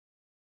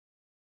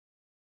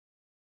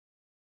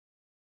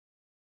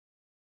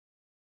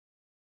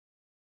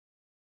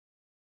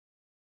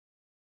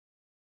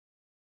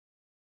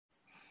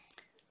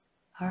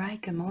All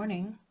right, good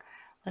morning.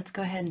 Let's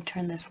go ahead and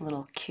turn this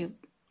little cute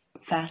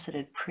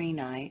faceted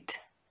prehnite.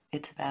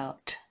 It's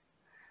about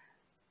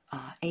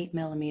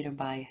 8mm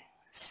by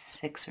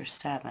 6 or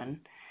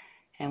 7,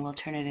 and we'll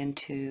turn it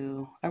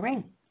into a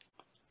ring.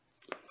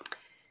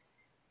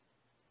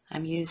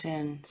 I'm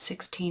using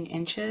 16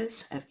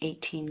 inches of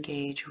 18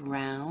 gauge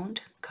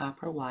round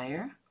copper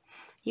wire.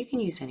 You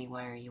can use any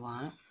wire you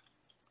want.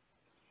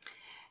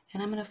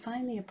 And I'm going to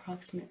find the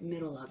approximate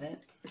middle of it.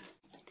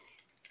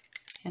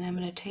 And I'm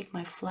going to take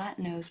my flat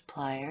nose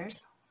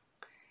pliers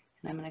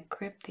and I'm going to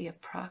grip the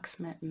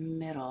approximate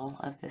middle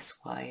of this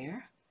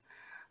wire,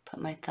 put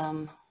my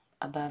thumb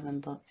above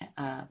and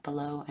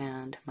below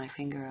and my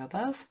finger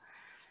above,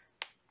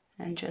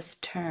 and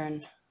just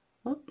turn,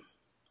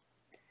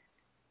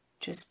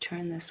 just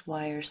turn this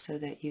wire so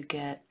that you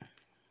get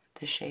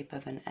the shape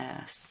of an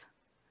S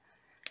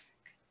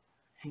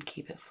and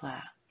keep it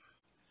flat.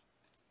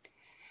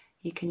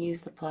 You can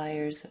use the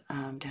pliers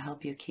to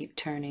help you keep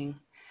turning,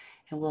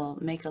 and we'll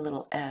make a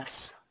little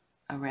S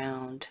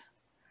around,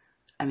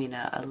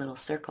 a little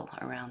circle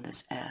around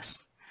this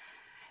S.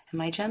 And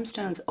my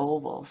gemstone's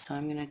oval, so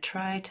I'm going to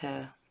try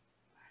to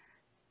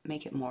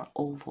make it more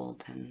oval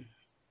than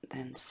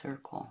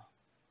circle.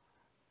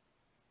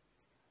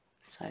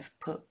 So I've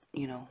put,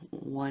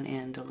 one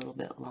end a little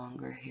bit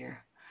longer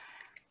here.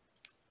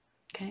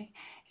 Okay,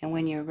 and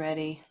when you're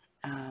ready,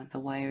 the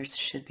wires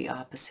should be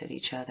opposite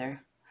each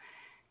other,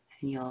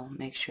 and you'll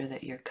make sure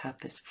that your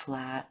cup is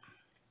flat.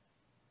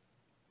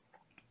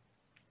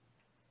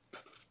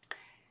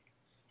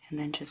 And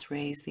then just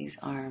raise these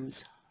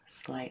arms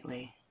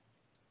slightly.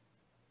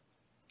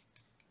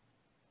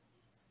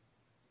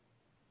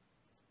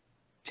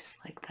 Just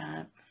like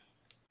that.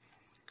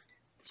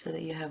 So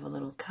that you have a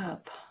little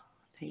cup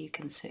that you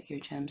can set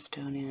your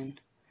gemstone in.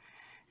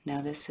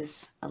 Now this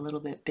is a little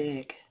bit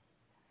big,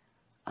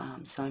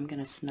 so I'm going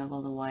to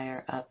snuggle the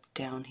wire up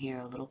down here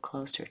a little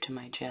closer to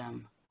my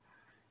gem.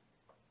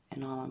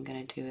 And all I'm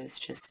going to do is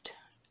just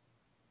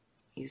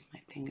use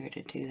my finger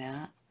to do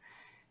that.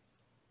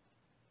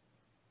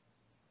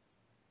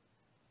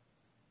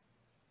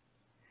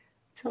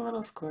 It's a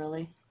little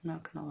squirrely, I'm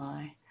not going to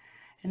lie.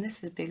 And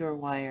this is bigger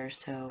wire,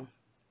 so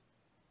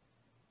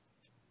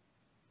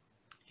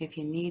if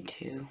you need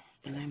to,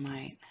 and I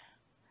might,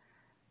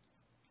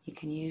 you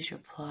can use your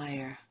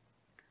plier,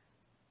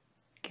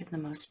 give the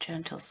most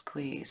gentle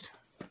squeeze,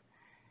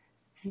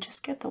 and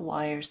just get the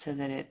wire so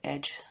that it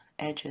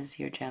edges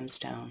your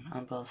gemstone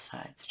on both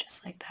sides,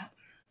 just like that.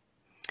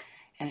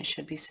 And it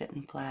should be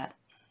sitting flat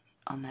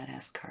on that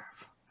S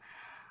curve.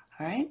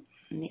 Alright,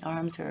 and the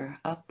arms are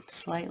up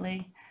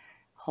slightly.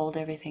 Hold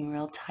everything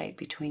real tight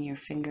between your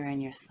finger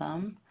and your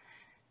thumb,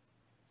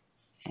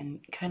 and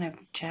kind of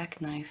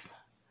jackknife,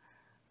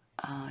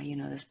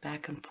 this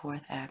back and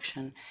forth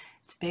action.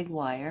 It's big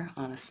wire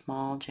on a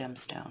small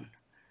gemstone.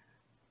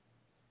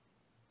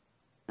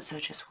 So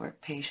just work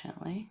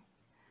patiently.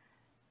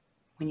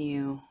 When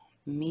you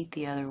meet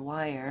the other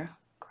wire,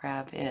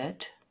 grab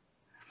it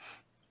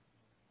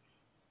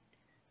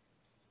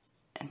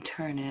and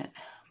turn it,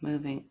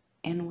 moving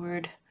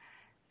inward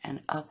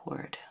and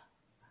upward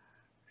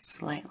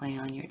slightly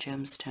on your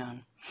gemstone.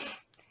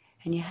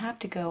 And you have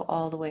to go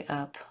all the way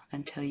up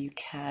until you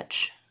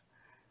catch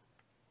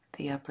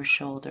the upper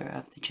shoulder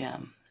of the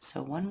gem.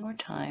 So one more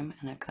time,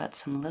 and I've got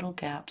some little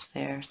gaps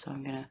there, so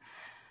I'm going to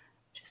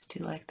just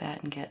do like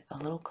that and get a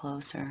little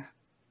closer.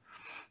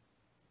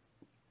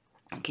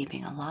 I'm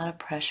keeping a lot of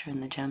pressure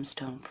in the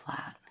gemstone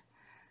flat.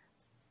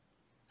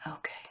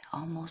 Okay,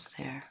 almost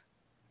there.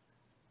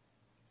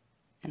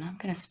 And I'm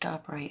going to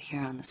stop right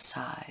here on the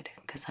side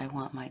because I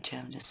want my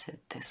gem to sit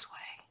this way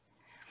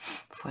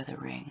for the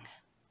ring.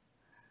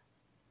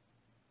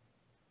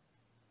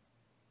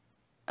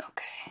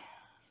 Okay.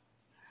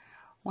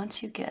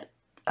 Once you get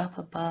up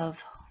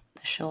above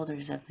the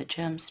shoulders of the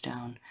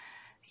gemstone,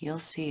 you'll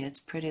see it's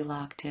pretty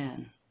locked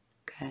in,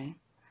 okay?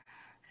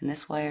 And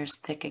this wire's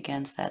thick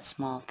against that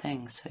small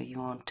thing, so you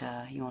won't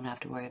have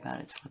to worry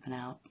about it slipping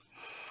out.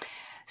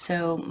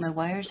 So my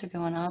wires are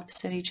going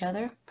opposite each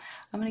other.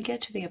 I'm going to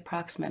get to the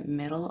approximate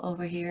middle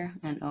over here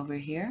and over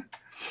here.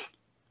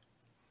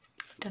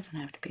 It doesn't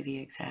have to be the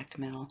exact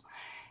middle.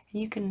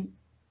 And you can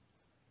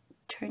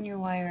turn your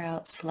wire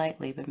out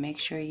slightly, but make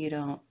sure you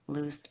don't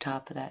lose the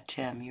top of that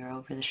gem. You're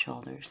over the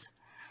shoulders.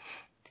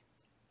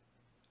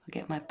 I'll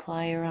get my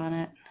plier on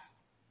it.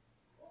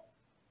 I'm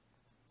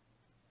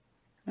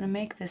going to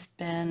make this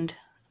bend.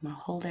 I'm going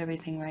to hold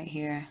everything right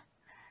here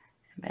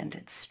and bend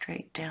it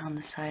straight down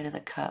the side of the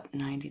cup,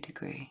 90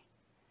 degrees.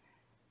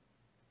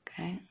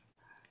 Okay,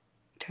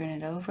 turn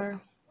it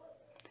over,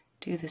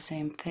 do the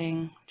same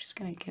thing. I'm just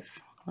going to give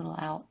a little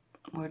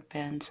outward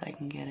bend so I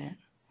can get it.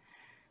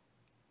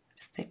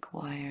 It's thick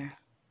wire.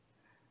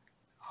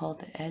 Hold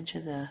the edge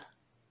of the,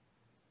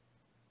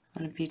 I'm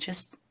going to be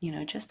just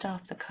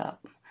off the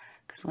cup,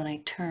 because when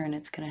I turn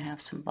it's going to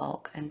have some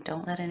bulk, and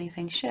don't let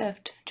anything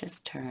shift,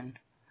 just turn.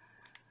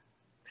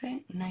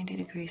 Okay, 90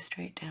 degrees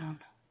straight down.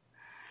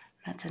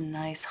 That's a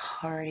nice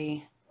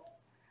hearty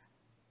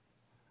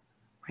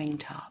ring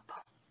top.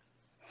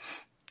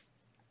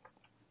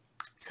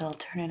 So I'll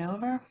turn it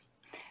over.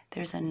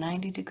 There's a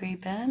 90-degree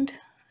bend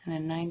and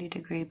a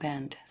 90-degree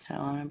bend. So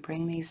I'm going to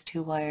bring these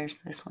two wires.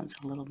 This one's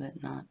a little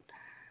bit not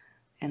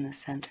in the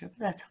center, but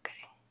that's okay.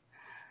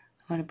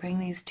 I'm going to bring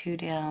these two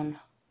down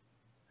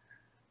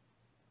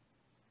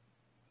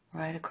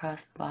right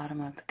across the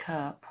bottom of the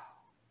cup.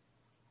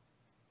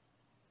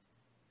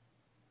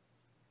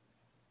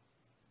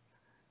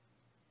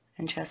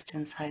 And just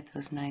inside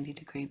those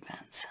 90-degree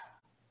bends.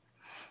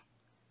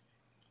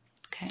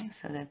 Okay,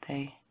 so that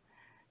they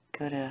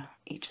go to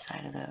each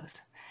side of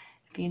those.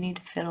 If you need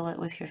to fiddle it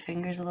with your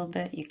fingers a little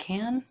bit, you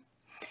can.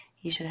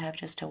 You should have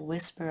just a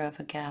whisper of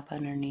a gap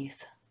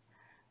underneath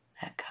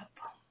that cup.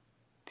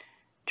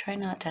 Try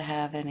not to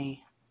have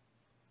any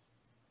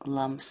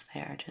lumps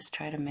there. Just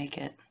try to make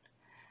it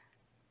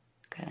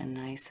kind of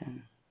nice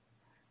and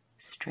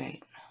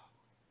straight.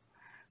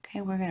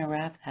 Okay, we're going to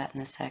wrap that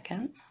in a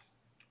second.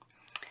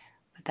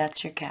 But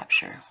that's your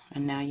capture.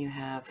 And now you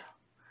have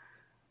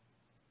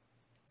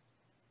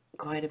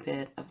quite a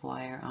bit of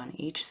wire on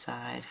each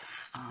side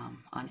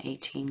on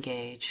 18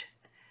 gauge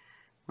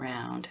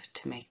round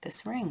to make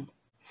this ring.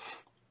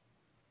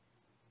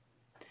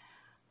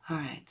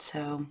 Alright,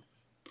 so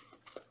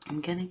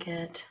I'm going to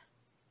get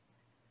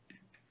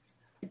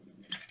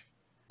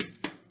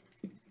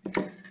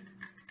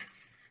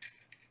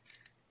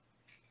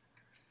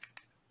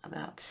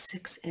about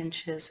 6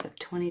 inches of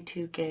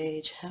 22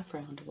 gauge half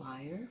round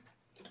wire.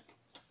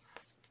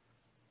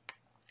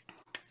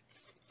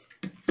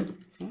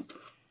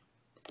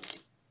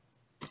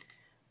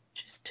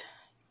 Just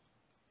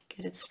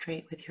get it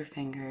straight with your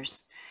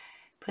fingers.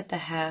 Put the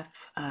half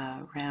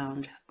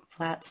round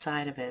flat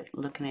side of it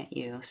looking at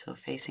you, so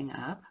facing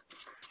up.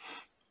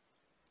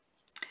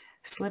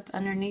 Slip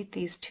underneath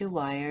these two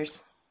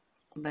wires,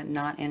 but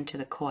not into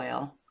the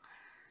coil.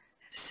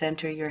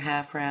 Center your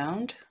half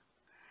round.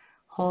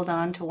 Hold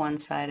on to one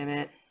side of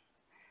it,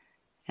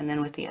 and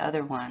then with the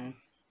other one,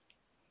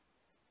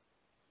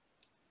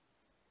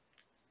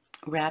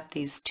 wrap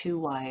these two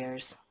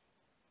wires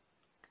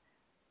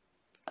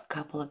a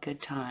couple of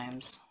good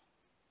times.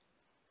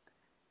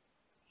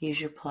 Use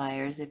your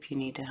pliers if you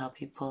need to help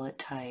you pull it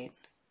tight,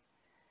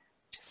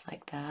 just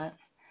like that,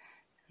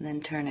 and then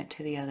turn it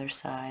to the other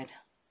side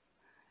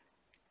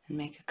and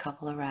make a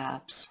couple of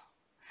wraps.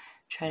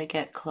 Try to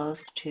get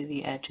close to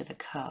the edge of the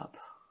cup.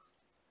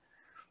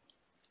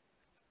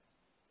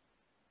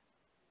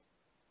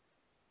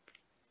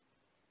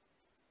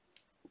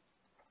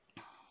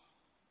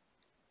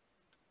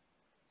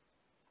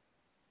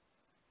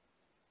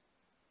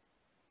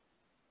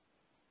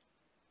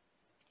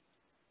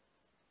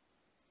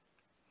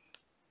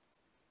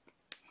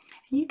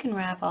 And you can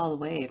wrap all the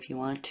way if you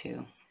want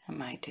to. I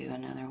might do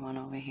another one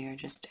over here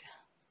just to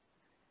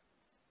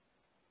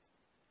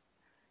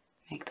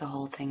make the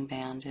whole thing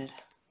banded.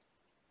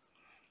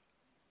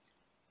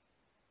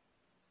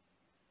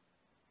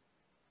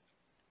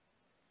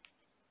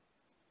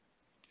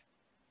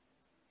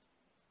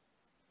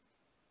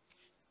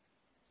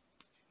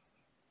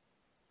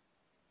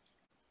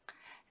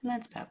 And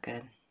that's about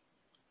good.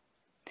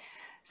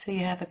 So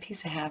you have a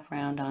piece of half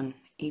round on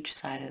each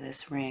side of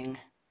this ring.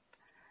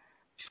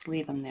 Just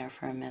leave them there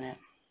for a minute.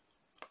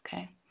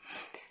 Okay,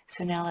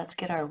 so now let's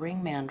get our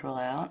ring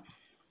mandrel out.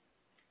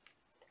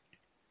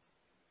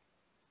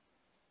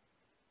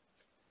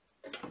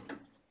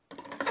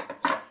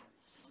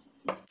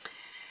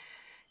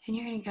 And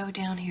you're going to go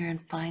down here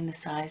and find the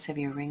size of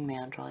your ring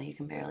mandrel. You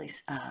can barely,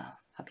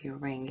 of your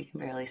ring, you can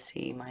barely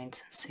see.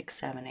 Mine's 6,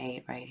 7,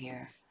 8 right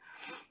here.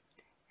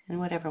 And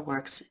whatever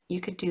works. You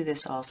could do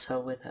this also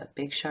with a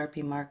big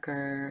Sharpie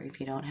marker if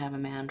you don't have a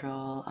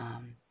mandrel,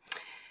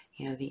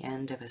 you know, the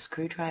end of a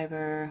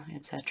screwdriver,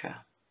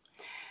 etc.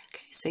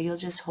 Okay, so you'll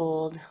just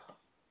hold,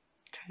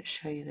 try to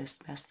show you this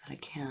best that I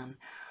can.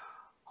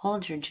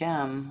 Hold your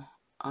gem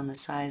on the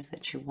size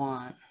that you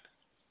want.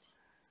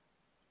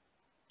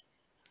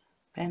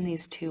 Bend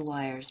these two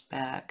wires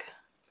back.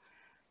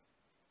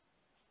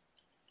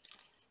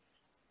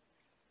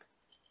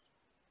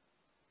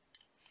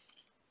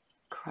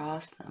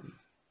 Cross them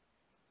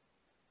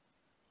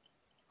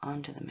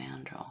onto the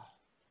mandrel.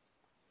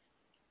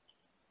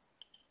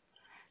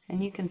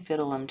 And you can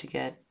fiddle them to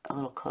get a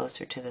little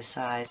closer to the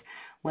size.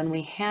 When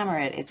we hammer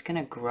it, it's going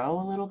to grow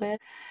a little bit.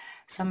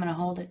 So I'm going to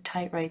hold it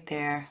tight right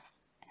there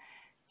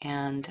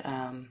and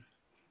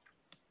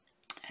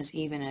as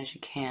even as you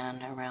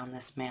can around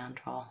this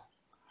mandrel.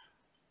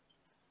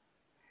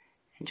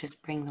 And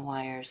just bring the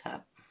wires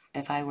up.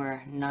 If I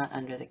were not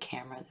under the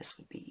camera, this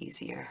would be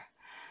easier.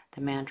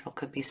 The mandrel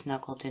could be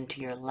snuggled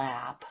into your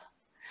lap.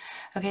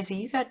 Okay, so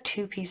you got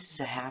two pieces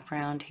of half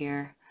round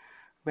here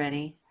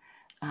ready.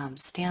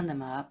 Stand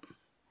them up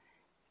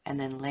and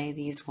then lay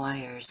these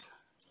wires.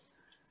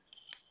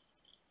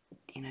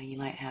 You know, you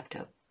might have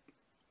to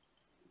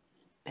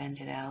bend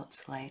it out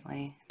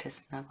slightly to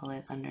snuggle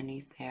it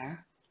underneath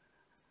there.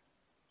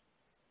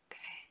 Okay.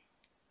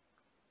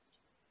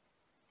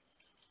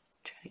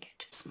 Try to get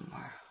you some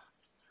more.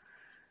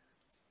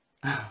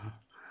 I'm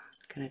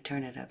going to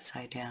turn it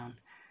upside down.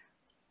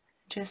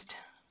 Just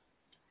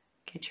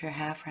get your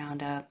half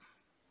round up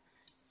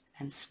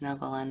and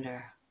snuggle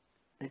under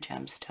the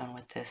gemstone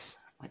with this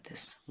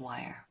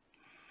wire.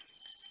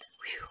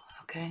 Whew,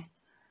 okay,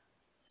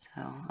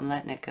 so I'm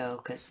letting it go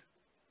because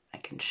I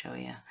can show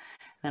you.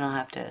 Then I'll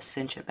have to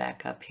cinch it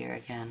back up here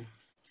again.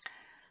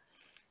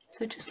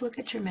 So just look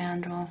at your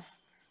mandrel,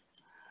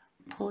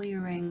 pull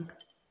your ring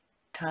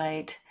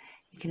tight.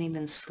 You can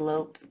even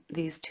slope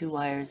these two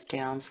wires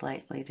down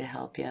slightly to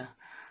help you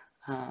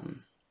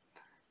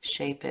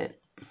shape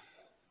it,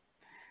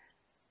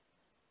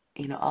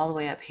 you know, all the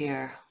way up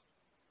here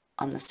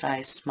on the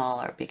size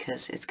smaller,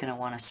 because it's going to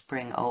want to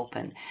spring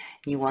open.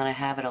 You want to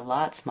have it a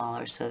lot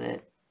smaller so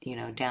that, you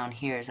know, down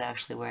here is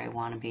actually where I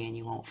want to be and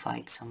you won't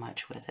fight so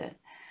much with it.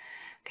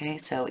 Okay,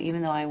 so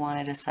even though I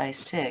wanted a size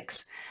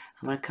 6,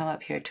 I'm going to come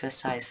up here to a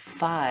size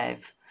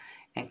 5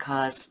 and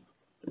cause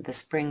the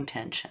spring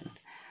tension.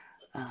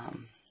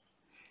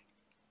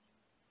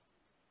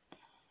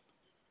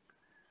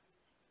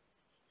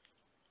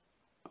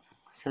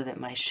 So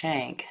that my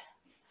shank,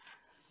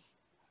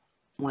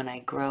 when I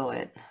grow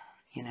it,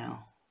 you know,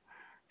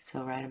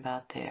 so right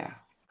about there,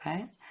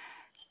 okay?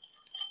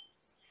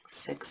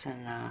 6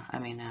 and,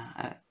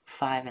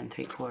 5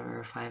 3/4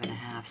 or 5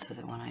 1/2, so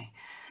that when I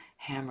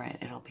hammer it,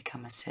 it'll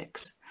become a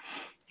 6.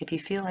 If you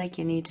feel like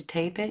you need to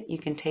tape it, you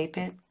can tape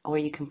it, or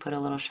you can put a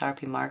little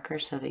Sharpie marker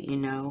so that you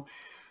know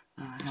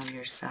how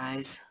your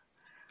size,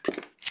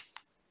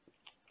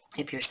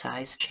 if your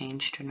size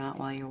changed or not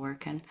while you're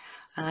working.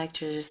 I like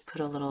to just put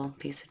a little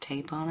piece of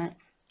tape on it.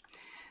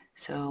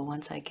 So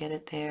once I get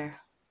it there,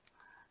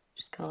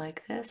 just go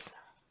like this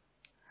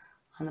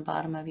on the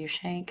bottom of your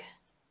shank.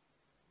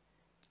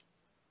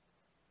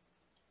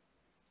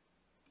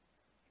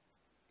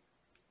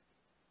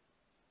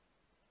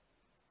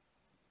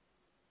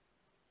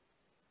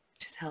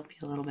 Just help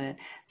you a little bit.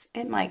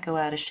 It might go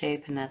out of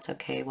shape, and that's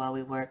okay while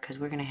we work, because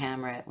we're going to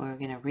hammer it. We're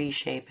going to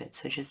reshape it,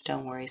 so just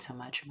don't worry so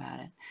much about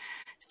it.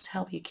 Just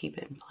help you keep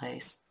it in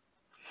place.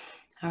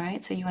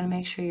 Alright, so you want to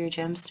make sure your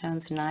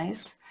gemstone's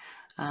nice.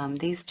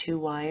 These two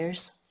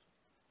wires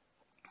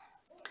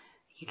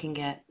you can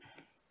get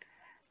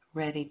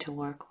ready to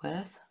work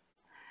with.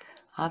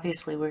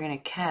 Obviously, we're going to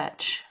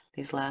catch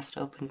these last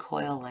open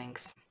coil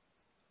links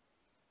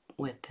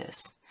with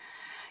this.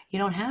 You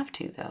don't have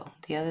to, though.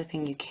 The other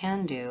thing you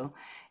can do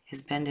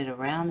is bend it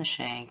around the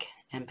shank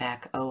and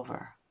back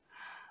over.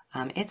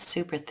 It's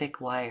super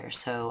thick wire,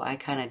 so I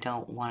kind of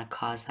don't want to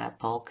cause that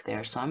bulk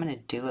there, so I'm going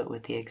to do it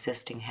with the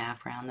existing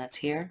half round that's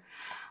here.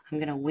 I'm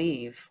going to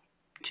weave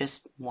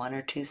just 1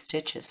 or 2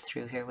 stitches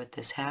through here with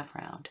this half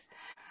round.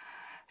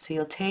 So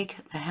you'll take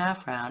the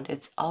half round,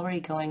 it's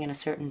already going in a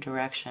certain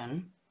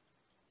direction.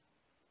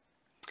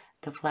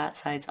 The flat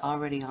side's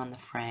already on the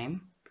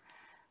frame.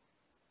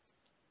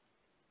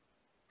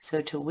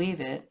 So to weave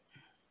it,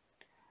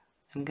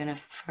 I'm going to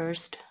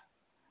first,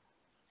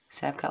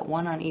 so I've got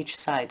 1 on each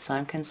side, so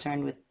I'm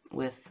concerned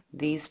with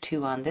these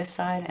 2 on this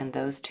side and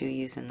those 2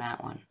 using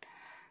that one.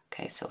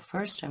 Okay, so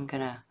first I'm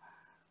going to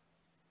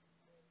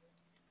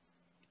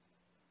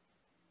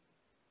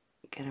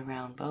get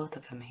around both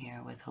of them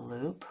here with a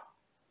loop.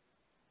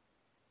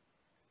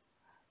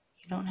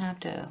 You don't have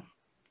to,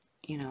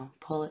 you know,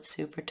 pull it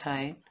super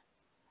tight.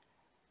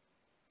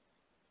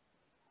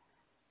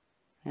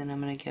 Then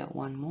I'm going to get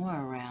 1 more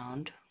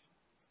around.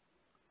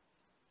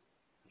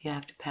 You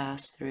have to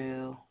pass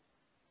through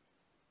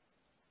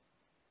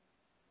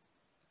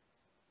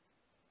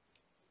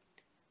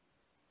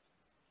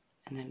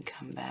and then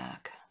come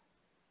back.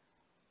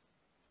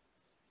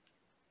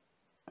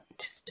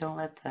 Just don't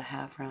let the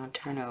half round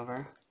turn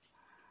over.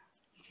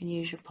 You can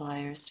use your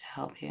pliers to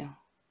help you.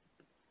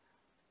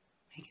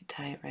 Make it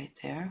tight right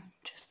there.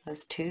 Just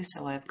those 2,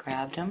 so I've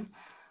grabbed them.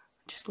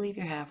 Just leave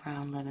your half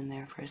round living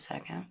there for a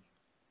second.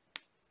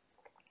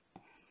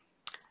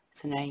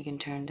 So now you can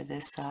turn to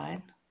this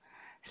side.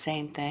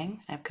 Same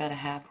thing, I've got a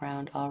half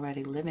round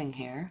already living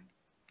here.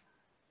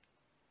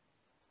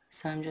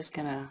 So I'm just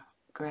going to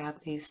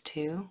grab these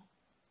 2.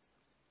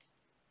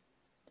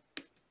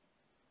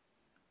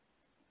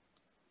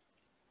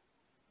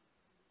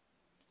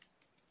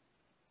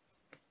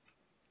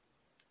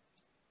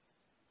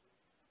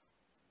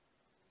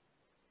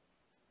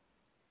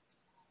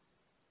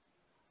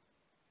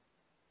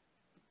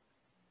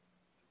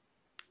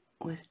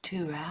 With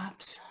 2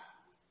 wraps.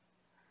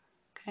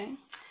 Okay, you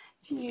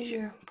can use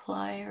your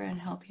plier and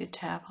help you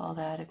tap all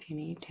that if you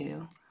need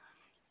to.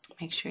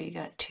 Make sure you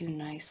got 2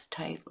 nice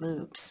tight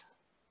loops.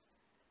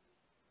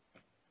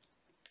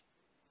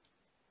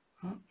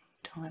 Oh,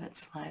 don't let it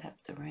slide up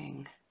the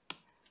ring.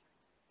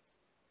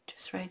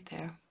 Just right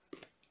there.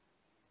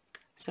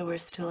 So we're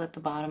still at the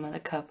bottom of the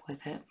cup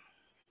with it,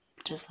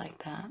 just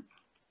like that.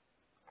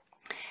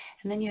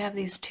 And then you have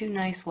these 2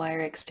 nice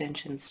wire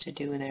extensions to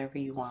do whatever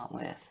you want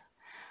with.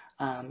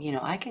 You know,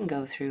 I can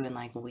go through and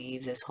like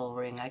weave this whole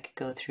ring. I could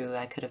go through,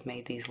 I could have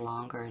made these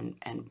longer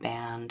and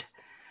band,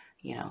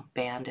 you know,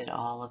 banded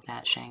all of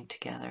that shank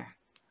together.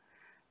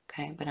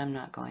 Okay, but I'm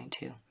not going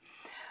to.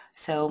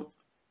 So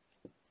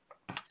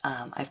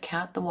I've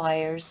capped the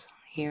wires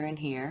here and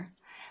here.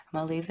 I'm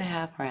going to leave the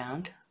half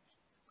round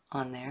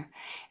on there,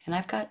 and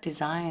I've got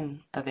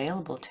design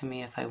available to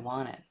me if I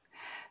want it.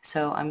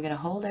 So I'm going to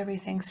hold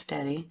everything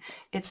steady.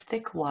 It's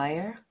thick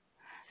wire,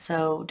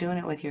 so doing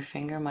it with your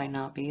finger might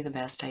not be the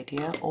best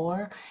idea,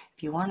 or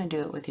if you want to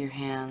do it with your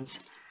hands,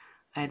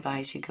 I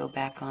advise you go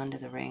back onto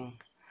the ring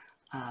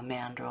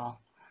mandrel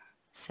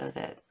so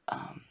that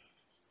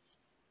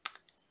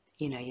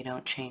you know, you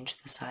don't change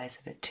the size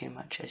of it too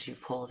much as you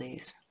pull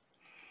these.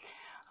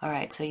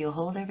 Alright, so you'll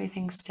hold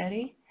everything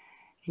steady,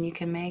 and you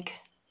can make,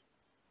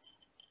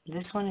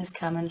 this one is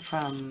coming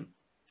from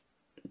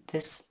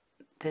this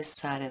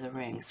side of the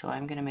ring, so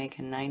I'm going to make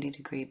a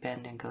 90-degree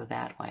bend and go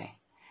that way.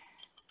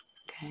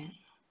 Okay,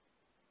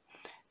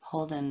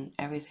 holding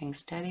everything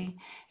steady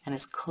and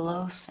as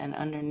close and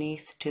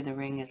underneath to the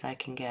ring as I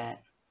can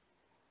get.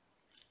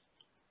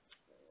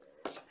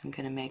 I'm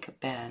going to make a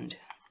bend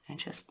and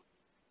just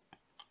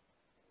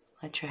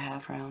let your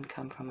half round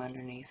come from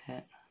underneath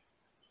it.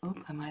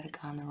 Oop, I might have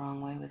gone the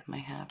wrong way with my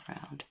half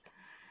round.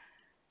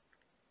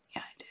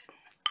 Yeah, I did.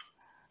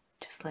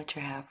 Just let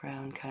your half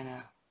round kind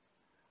of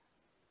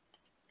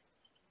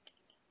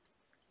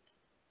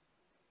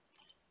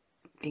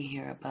be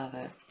here above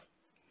it.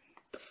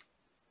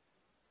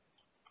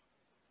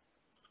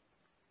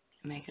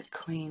 Make a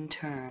clean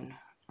turn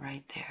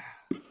right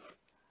there.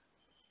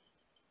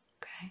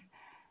 Okay,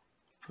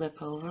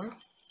 flip over.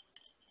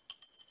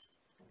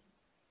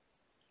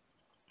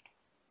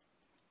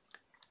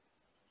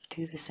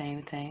 Do the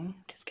same thing.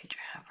 Just get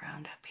your half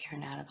round up here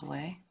and out of the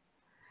way.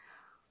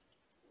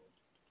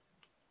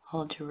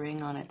 Hold your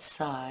ring on its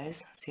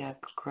size. See, I've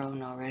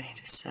grown already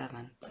to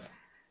 7.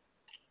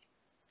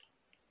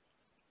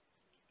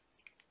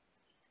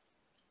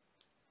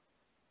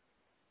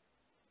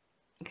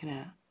 I'm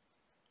gonna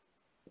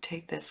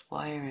take this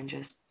wire and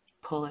just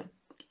pull it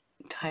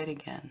tight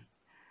again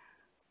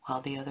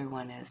while the other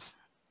one is,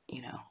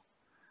 you know,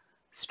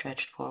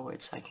 stretched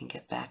forward so I can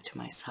get back to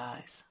my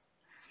size.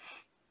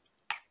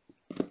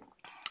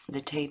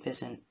 The tape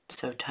isn't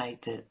so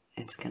tight that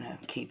it's gonna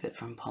keep it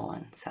from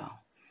pulling, so.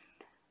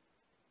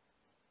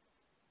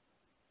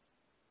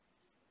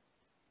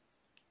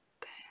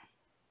 Okay.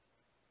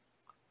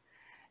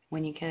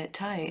 When you get it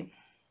tight,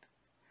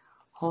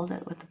 hold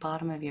it with the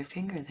bottom of your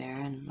finger there,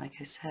 and like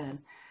I said,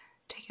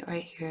 take it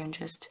right here and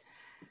just,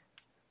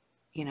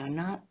 you know,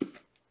 not,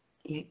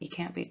 you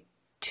can't be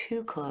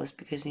too close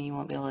because then you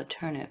won't be able to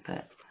turn it,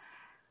 but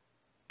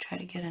try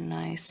to get a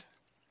nice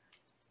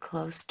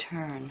close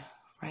turn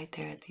right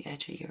there at the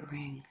edge of your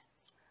ring.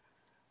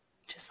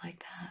 Just like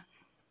that.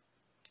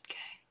 Okay.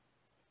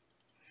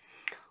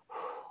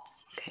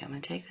 Okay, I'm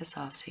going to take this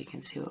off so you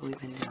can see what we've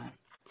been doing.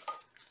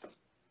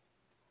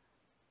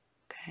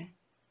 Okay.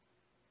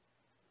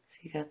 So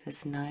you got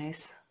this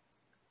nice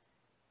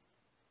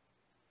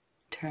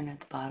turn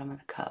at the bottom of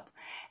the cup.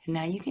 And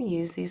now you can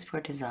use these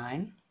for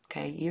design.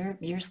 Okay,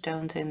 your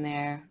stone's in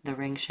there, the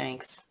ring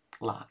shank's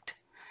locked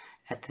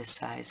at this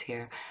size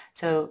here.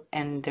 So,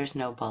 and there's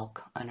no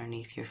bulk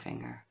underneath your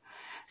finger.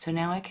 So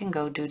now I can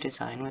go do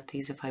design with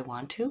these if I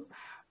want to.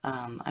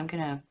 I'm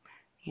gonna,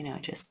 you know,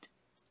 just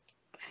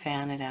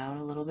fan it out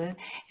a little bit.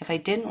 If I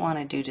didn't want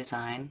to do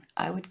design,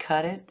 I would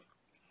cut it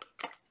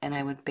and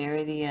I would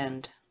bury the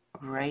end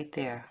right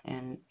there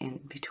in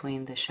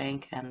between the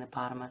shank and the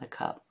bottom of the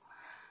cup.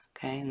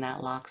 Okay, and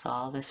that locks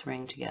all this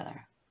ring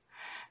together.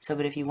 So,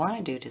 but if you want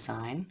to do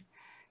design,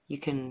 you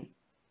can,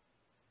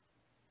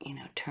 you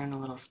know, turn a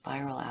little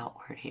spiral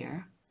outward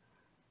here,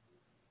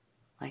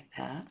 like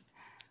that.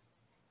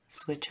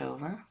 Switch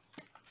over.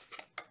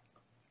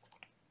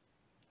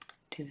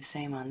 Do the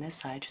same on this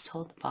side. Just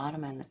hold the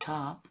bottom and the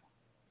top.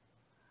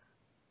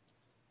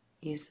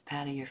 Use the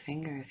pad of your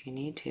finger if you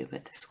need to,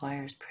 but this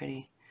wire is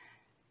pretty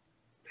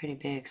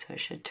big, so it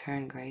should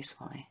turn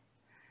gracefully.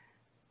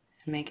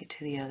 And make it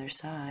to the other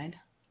side.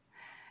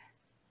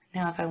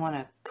 Now if I want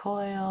to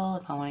coil,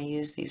 if I want to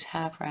use these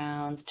half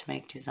rounds to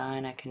make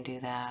design, I can do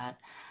that.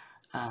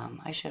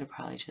 I should have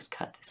probably just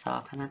cut this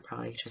off, and I'm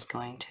probably just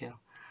going to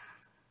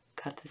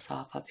cut this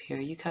off up here.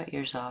 You cut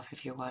yours off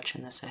if you're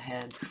watching this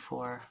ahead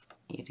before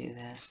you do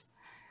this.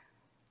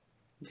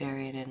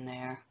 Bury it in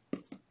there.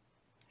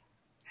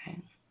 Okay.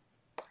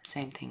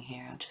 Same thing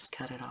here, I'll just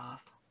cut it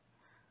off.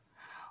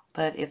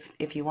 But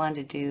if you want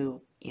to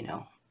do, you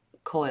know,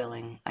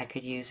 coiling, I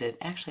could use it.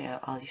 Actually,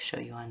 I'll show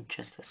you on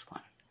just this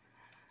one.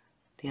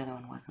 The other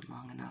one wasn't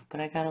long enough,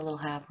 but I got a little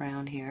half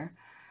round here.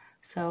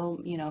 So,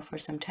 you know, for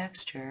some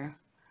texture,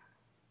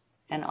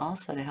 and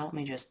also to help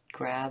me just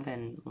grab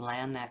and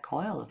land that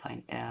coil if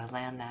I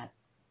land that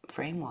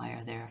frame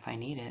wire there if I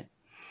need it.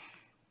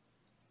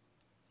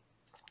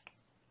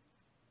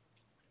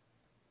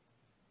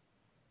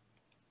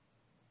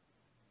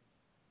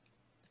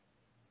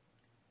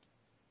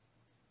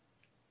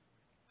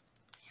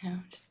 You know,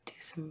 just do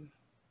some,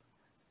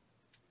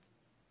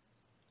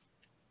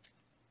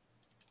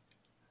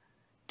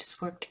 just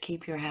work to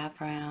keep your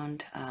half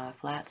round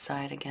flat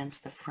side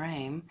against the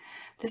frame.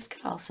 This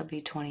could also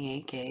be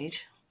 28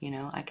 gauge. You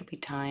know, I could be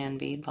tying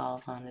bead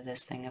balls onto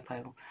this thing if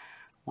I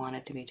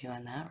wanted to be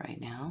doing that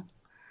right now.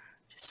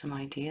 Just some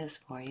ideas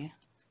for you.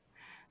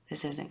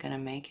 This isn't going to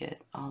make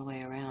it all the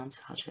way around, so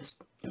I'll just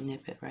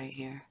nip it right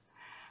here.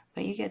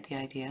 But you get the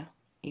idea.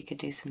 You could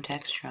do some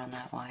texture on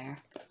that wire.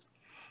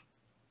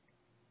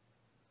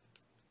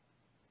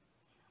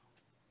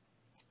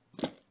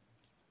 I'll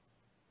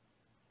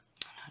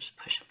just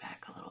push it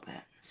back a little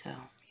bit. So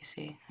you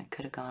see, I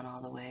could have gone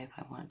all the way if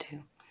I want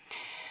to.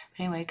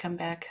 But anyway, come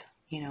back,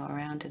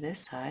 around to this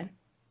side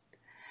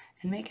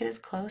and make it as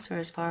close or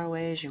as far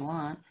away as you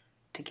want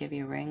to give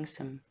your ring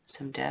some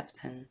depth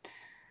and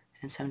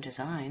some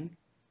design.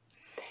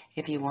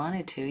 If you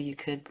wanted to, you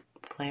could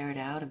flare it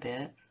out a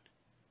bit,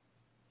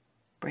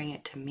 bring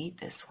it to meet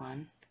this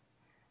one,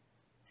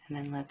 and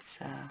then let's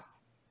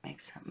make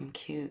something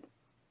cute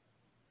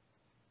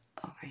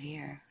over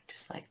here,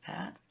 just like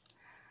that.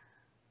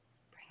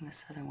 Bring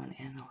this other one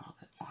in a little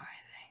bit more,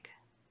 I think.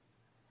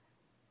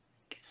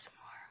 Give some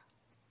more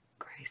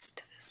grace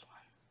to this one.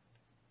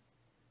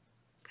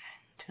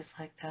 Okay, just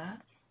like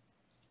that.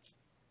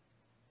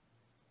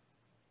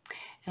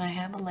 And I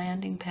have a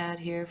landing pad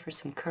here for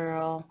some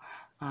curl.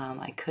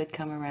 I could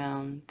come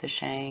around the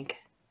shank.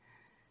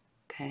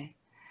 Okay,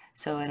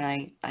 so and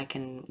I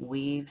can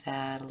weave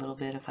that a little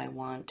bit if I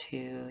want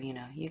to.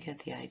 You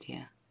get the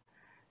idea.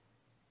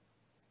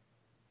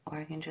 Or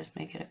I can just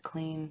make it a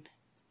clean,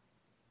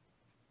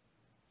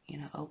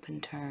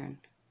 open turn,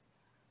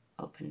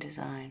 open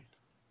design.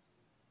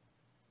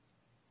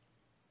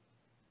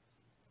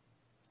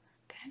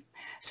 Okay,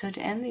 so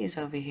to end these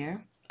over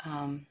here,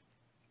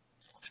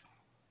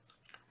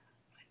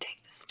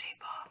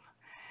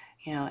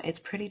 it's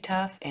pretty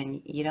tough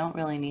and you don't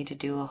really need to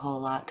do a whole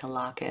lot to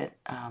lock it.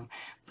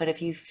 But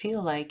if you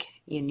feel like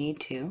you need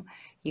to,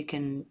 you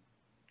can,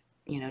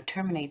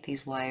 terminate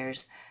these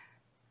wires.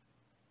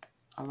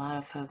 A lot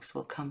of folks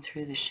will come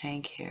through the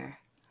shank here.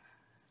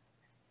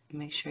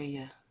 Make sure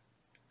you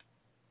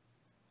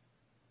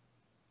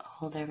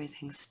hold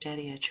everything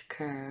steady at your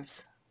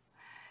curves.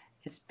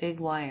 It's big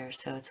wire,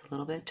 so it's a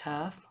little bit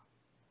tough.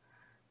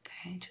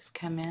 Okay, just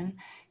come in,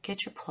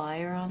 get your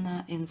plier on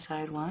the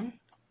inside one.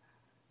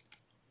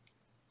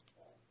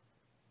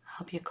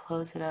 Help you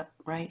close it up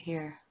right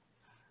here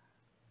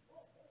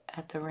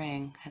at the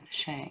ring, at the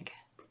shank.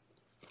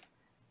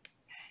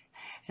 Okay.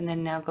 And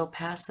then now go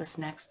past this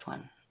next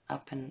one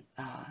up and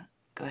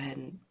go ahead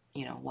and,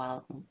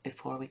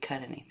 before we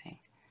cut anything.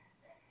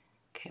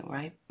 Okay,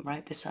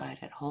 right beside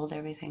it. Hold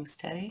everything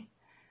steady.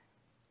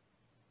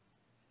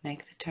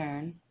 Make the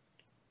turn.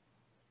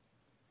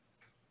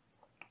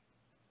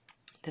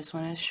 This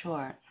one is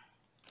short,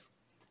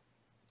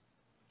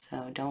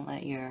 so don't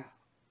let your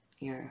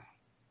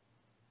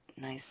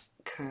nice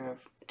curve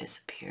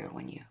disappear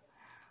when you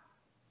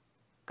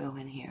go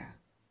in here.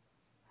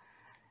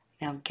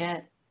 Now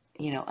get,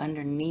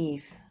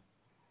 underneath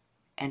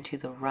and to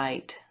the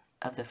right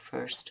of the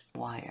first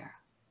wire.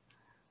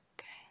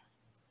 Okay,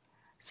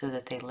 so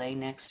that they lay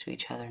next to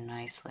each other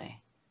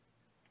nicely.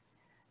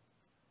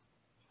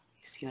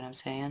 You see what I'm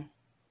saying?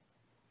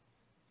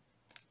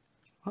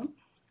 Oh.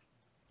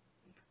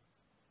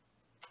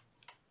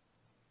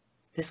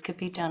 This could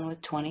be done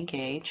with 20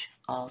 gauge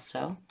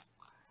also.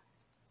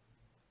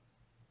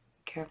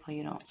 Careful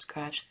you don't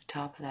scratch the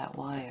top of that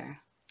wire.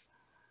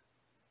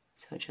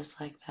 So just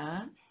like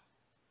that.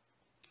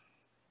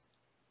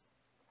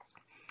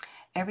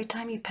 Every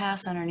time you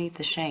pass underneath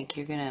the shank,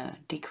 you're going to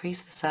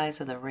decrease the size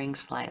of the ring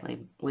slightly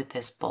with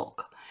this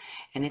bulk.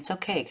 And it's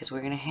okay because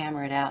we're going to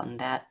hammer it out and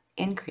that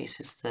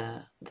increases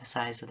the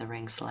size of the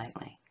ring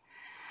slightly.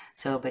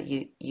 So, but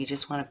you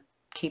just want to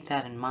keep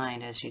that in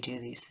mind as you do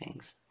these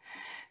things.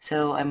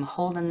 So I'm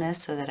holding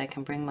this so that I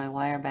can bring my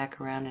wire back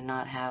around and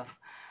not have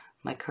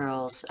my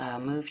curls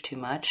move too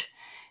much.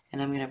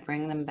 And I'm going to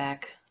bring them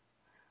back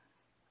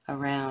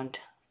around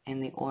in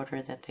the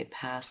order that they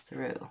pass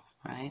through,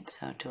 right?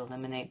 So to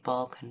eliminate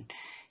bulk and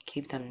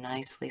keep them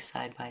nicely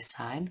side by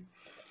side,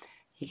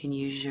 you can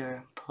use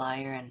your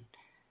plier and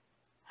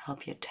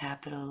help you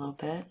tap it a little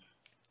bit.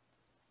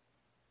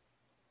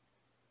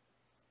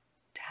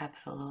 Tap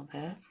it a little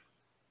bit.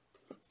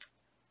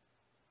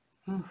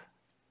 Ooh,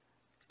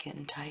 it's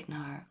getting tight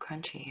and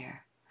crunchy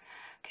here.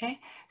 Okay,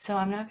 so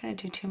I'm not going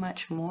to do too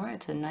much more.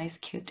 It's a nice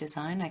cute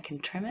design. I can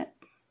trim it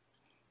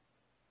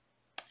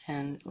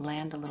and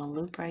land a little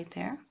loop right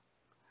there,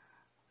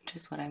 which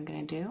is what I'm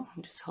going to do.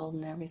 I'm just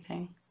holding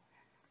everything.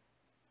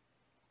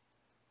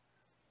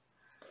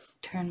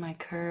 Turn my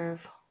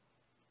curve,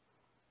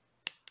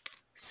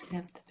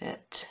 snip the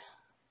bit.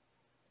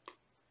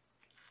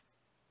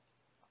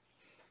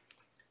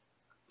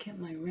 Get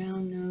my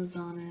round nose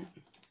on it.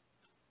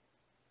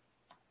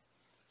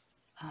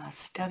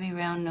 Stubby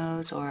round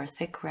nose or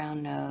thick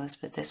round nose,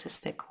 but this is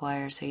thick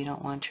wire, so you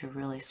don't want your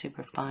really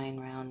super fine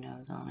round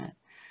nose on it.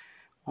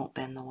 Won't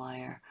bend the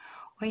wire.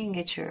 Or you can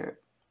get your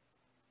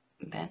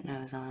bent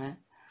nose on it.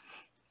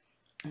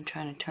 I'm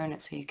trying to turn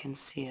it so you can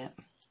see it.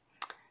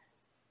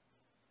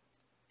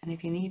 And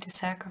if you need to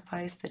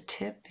sacrifice the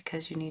tip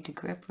because you need to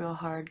grip real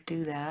hard,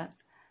 do that.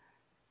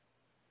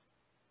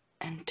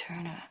 And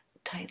turn a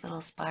tight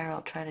little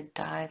spiral. Try to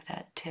dive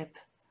that tip,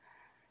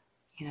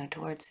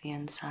 towards the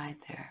inside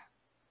there.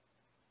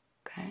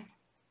 Okay?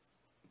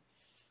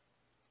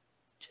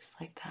 just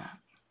like that.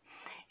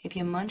 If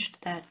you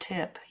munched that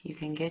tip, you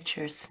can get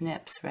your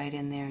snips right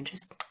in there and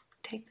just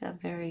take the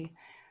very,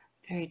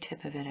 very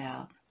tip of it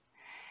out.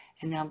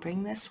 And now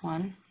bring this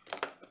one,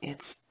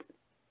 it's,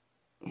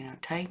 you know,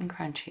 tight and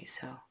crunchy,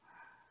 so,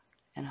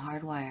 and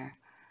hard wire.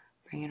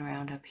 Bring it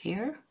around up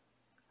here.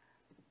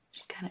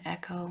 Just kind of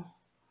echo,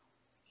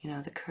 you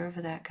know, the curve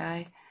of that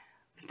guy.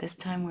 But this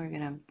time we're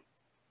going to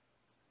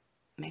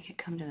make it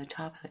come to the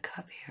top of the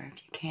cup here,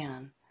 if you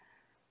can.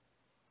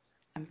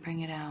 And bring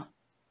it out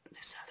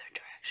this other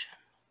direction.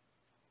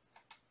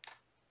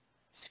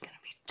 It's going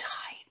to be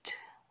tight,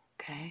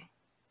 okay?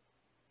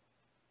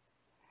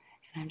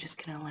 And I'm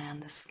just going to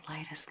land the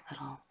slightest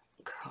little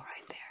curl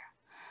right there.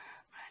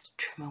 I'm going to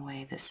trim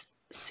away this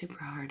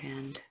super hard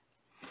end.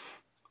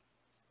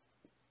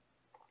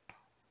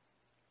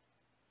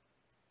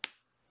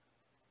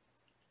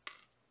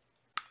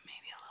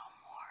 Maybe a little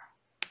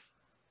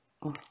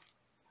more. Ooh.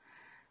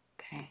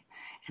 Okay,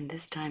 and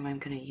this time I'm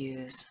going to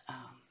use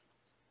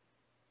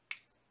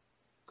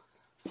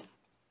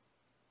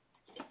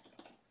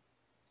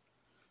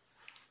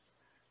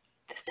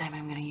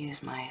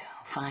my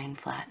fine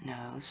flat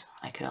nose.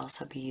 I could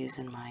also be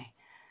using my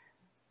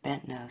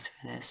bent nose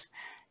for this.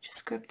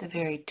 Just grip the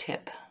very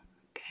tip,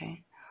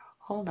 okay?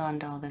 Hold on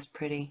to all this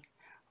pretty.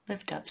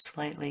 Lift up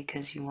slightly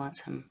because you want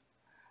some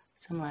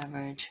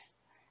leverage,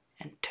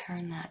 and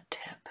turn that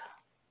tip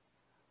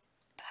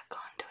back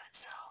onto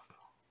itself.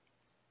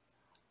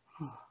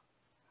 Ooh.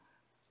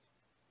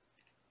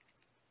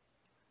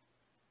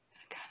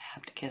 I kind of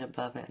have to get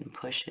above it and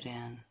push it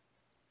in.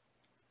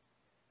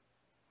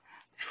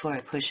 Before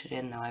I push it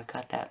in, though, I've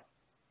got that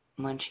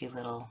munchy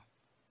little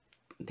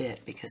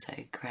bit because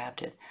I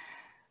grabbed it.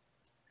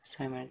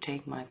 So I'm going to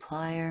take my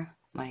plier,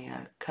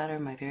 my cutter,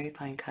 my very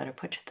fine cutter,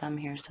 put your thumb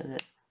here so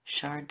that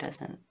shard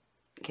doesn't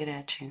get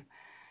at you.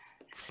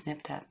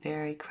 Snip that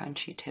very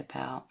crunchy tip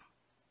out.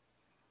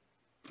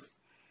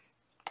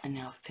 And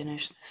now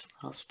finish this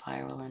little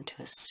spiral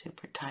into a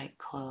super tight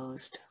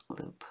closed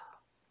loop.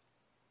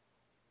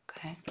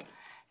 Okay?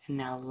 And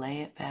now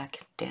lay it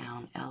back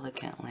down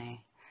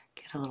elegantly.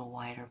 Get a little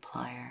wider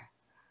plier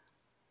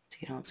so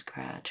you don't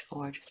scratch,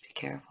 or just be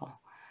careful.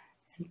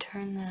 And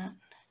turn that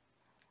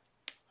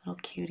little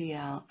cutie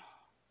out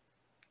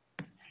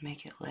and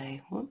make it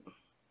lay, whoop,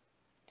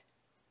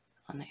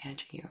 on the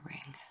edge of your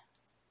ring.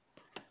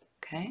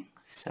 Okay,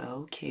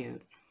 so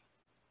cute.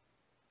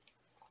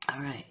 All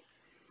right,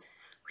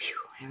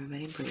 whew,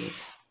 everybody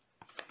breathe.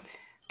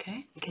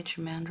 Okay, get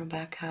your mandrel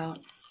back out.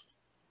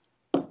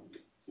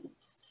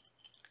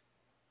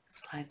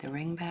 Slide the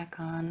ring back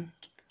on.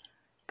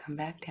 Come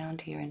back down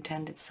to your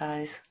intended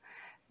size.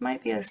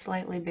 Might be a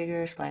slightly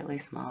bigger, slightly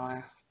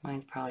smaller.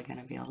 Mine's probably going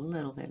to be a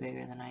little bit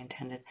bigger than I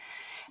intended.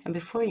 And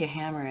before you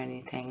hammer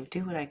anything,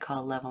 do what I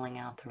call leveling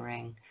out the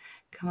ring.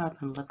 Come up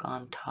and look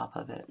on top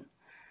of it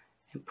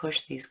and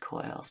push these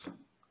coils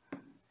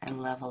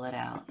and level it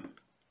out.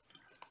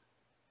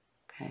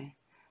 Okay?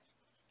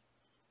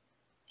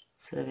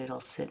 So that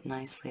it'll sit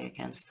nicely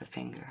against the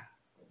finger.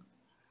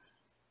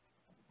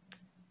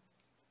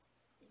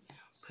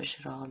 Push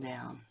it all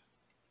down.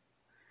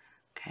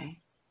 Okay?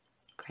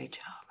 Great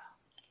job.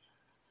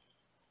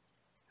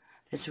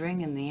 This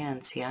ring in the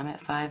end, see, I'm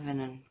at 5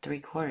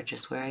 3/4,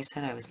 just where I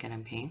said I was going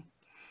to be.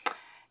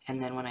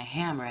 And then when I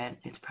hammer it,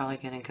 it's probably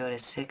going to go to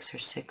 6 or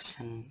 6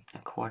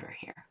 1/4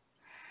 here.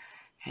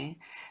 Okay?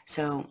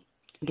 So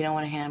you don't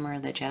want to hammer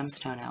the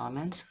gemstone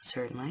elements,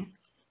 certainly.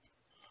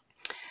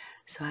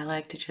 So I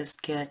like to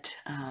just get,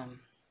 let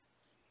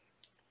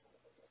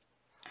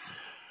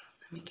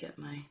me get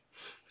my,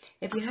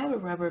 if you have a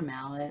rubber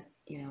mallet,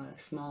 you know, a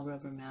small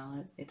rubber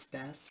mallet, it's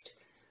best.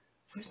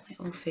 Where's my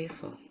Old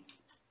Faithful?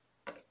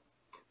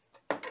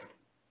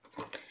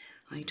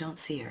 Oh, you don't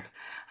see her.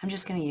 I'm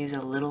just going to use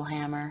a little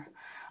hammer.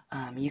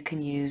 You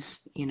can use,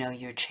 you know,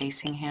 your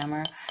chasing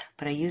hammer,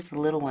 but I use the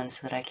little one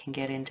so that I can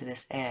get into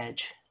this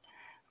edge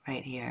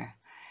right here.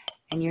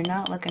 And you're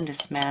not looking to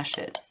smash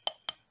it.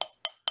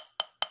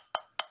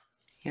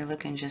 You're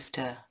looking just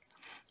to,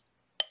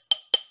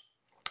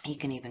 you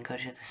can even go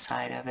to the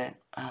side of it.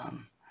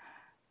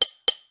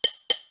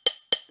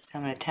 So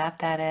I'm going to tap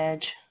that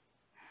edge.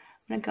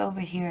 I'm going to go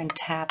over here and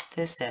tap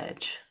this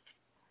edge.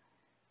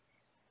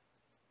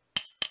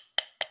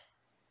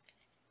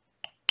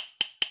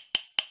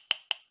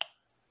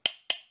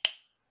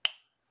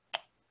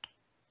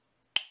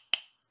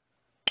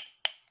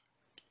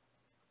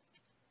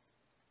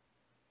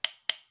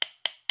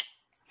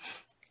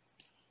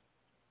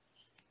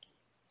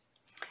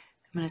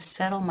 I'm going to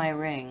settle my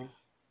ring,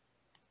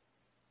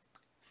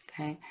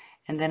 okay,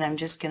 and then I'm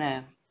just going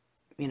to,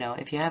 you know,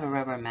 if you have a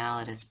rubber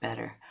mallet, it's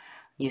better.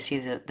 You see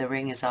the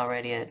ring is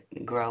already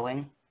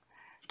growing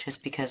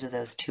just because of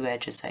those 2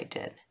 edges I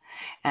did.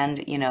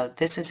 And, you know,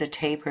 this is a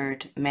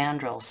tapered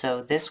mandrel,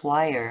 so this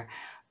wire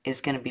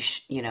is going to be,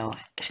 you know,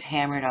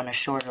 hammered on a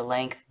shorter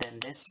length than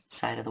this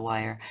side of the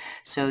wire.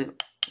 So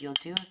you'll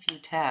do a few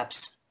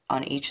taps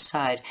on each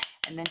side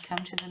and then come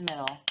to the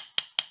middle.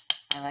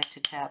 I like to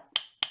tap,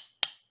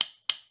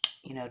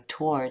 you know,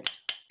 towards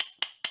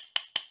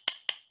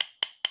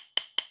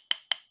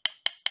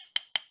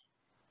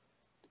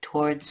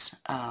towards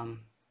the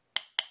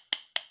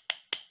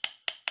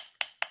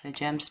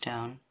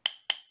gemstone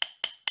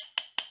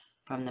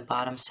from the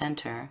bottom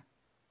center.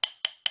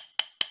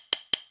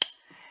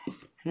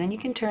 And then you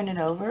can turn it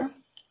over,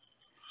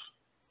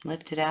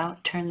 lift it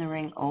out, turn the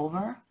ring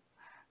over,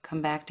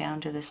 come back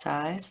down to the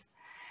sides.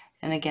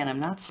 And again, I'm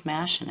not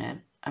smashing it.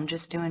 I'm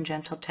just doing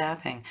gentle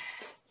tapping.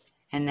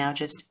 And now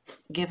just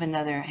give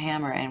another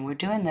hammer. And we're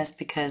doing this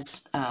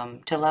because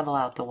to level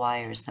out the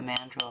wires. The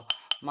mandrel,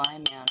 my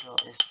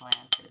mandrel is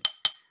slanted.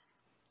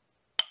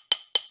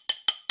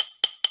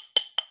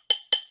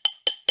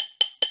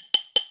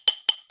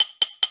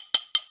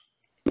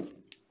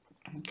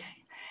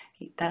 Okay,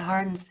 that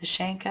hardens the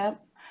shank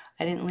up.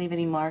 I didn't leave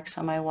any marks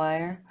on my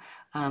wire.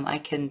 I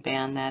can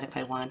band that if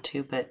I want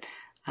to, but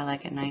I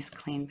like a nice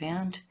clean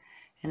band.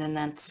 And then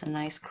that's a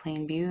nice,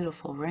 clean,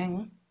 beautiful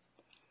ring,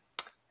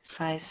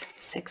 size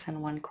 6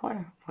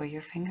 1/4 for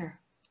your finger.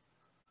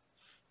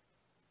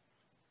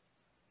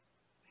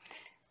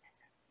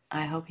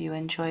 I hope you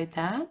enjoyed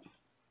that.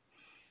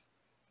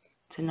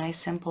 It's a nice,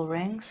 simple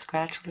ring,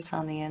 scratchless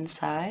on the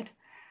inside,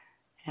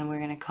 and we're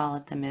going to call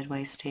it the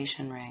Midway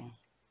Station ring.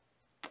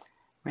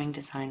 Ring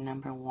design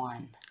number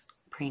 1,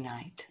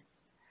 Prehnite.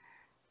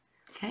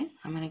 Okay,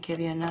 I'm going to give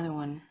you another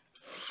one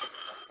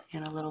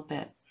in a little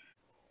bit.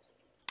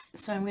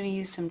 So I'm going to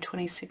use some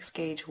 26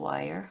 gauge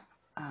wire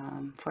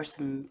for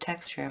some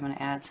texture. I'm going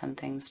to add some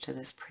things to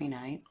this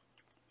Prehnite.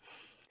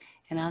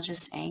 And I'll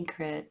just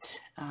anchor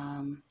it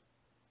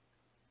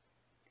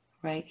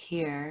right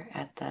here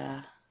at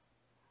the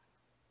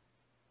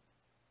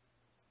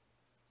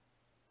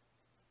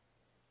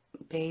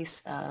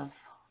base of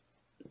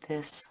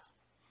this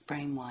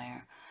frame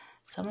wire.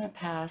 So I'm going to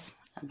pass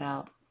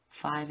about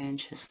 5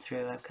 inches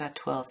through. I've got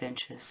 12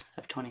 inches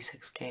of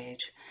 26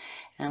 gauge,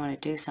 and I'm going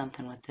to do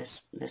something with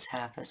this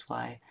half as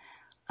wide,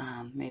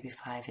 maybe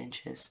 5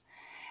 inches.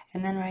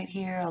 And then right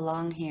here,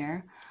 along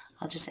here,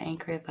 I'll just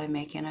anchor it by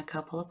making a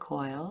couple of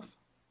coils.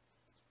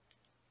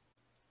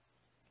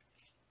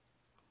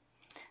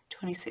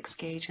 26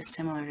 gauge is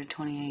similar to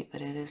 28,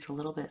 but it is a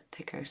little bit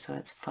thicker, so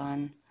it's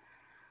fun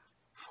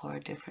for a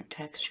different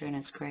texture, and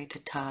it's great to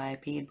tie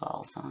bead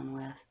balls on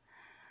with.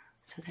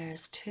 So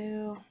there's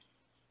 2.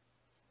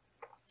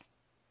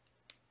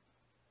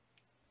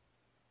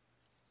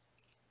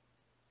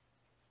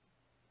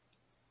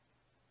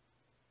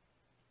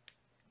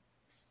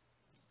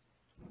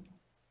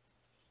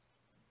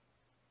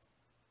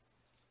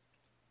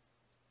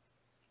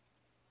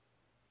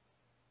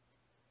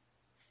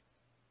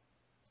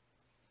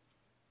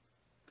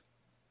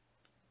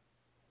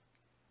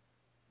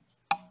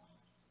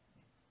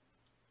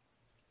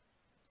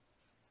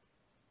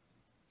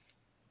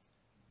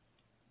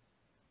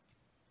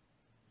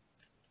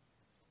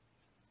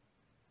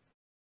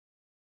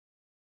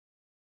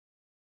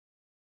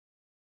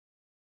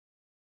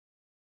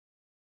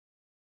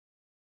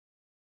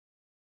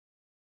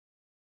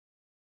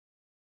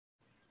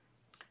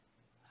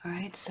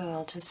 Alright,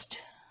 so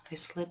I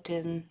slipped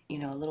in, a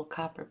little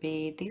copper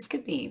bead. These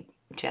could be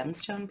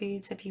gemstone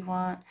beads if you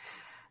want.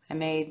 I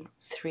made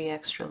 3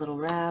 extra little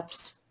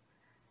wraps.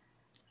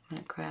 I'm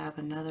going to grab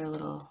another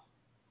little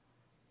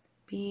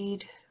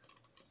bead.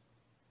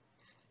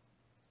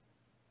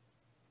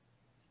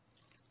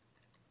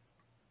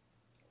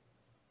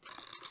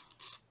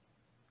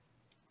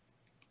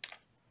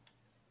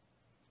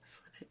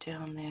 Slip it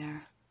down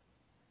there.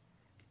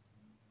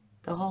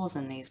 The holes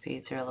in these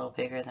beads are a little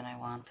bigger than I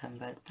want them,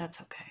 but that's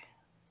okay.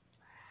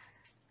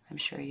 I'm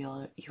sure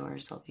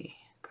yours will be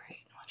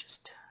great. I'll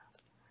just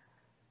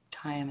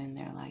tie them in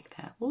there like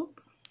that.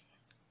 Whoop!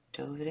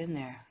 Dove it in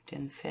there.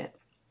 Didn't fit.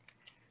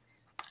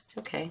 It's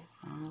okay.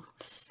 I'll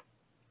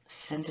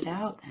send it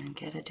out and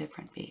get a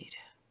different bead.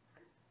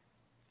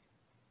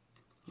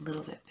 A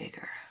little bit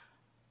bigger.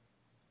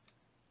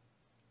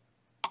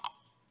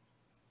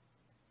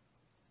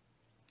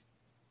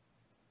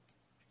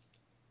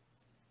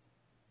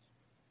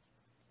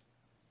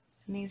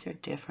 And these are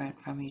different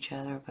from each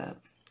other, but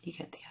you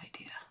get the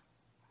idea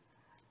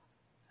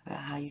about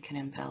how you can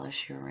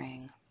embellish your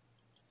ring.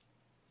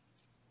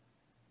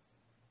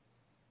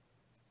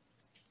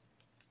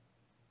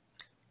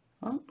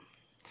 Oh,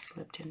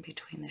 slipped in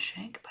between the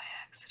shank by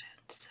accident,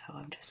 so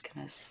I'm just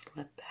going to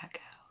slip back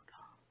out.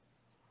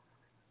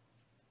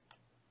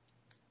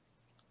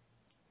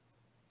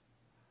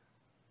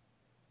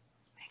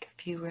 Make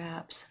a few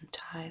wraps and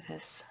tie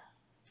this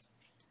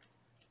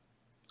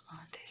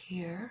onto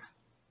here.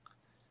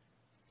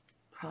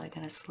 Probably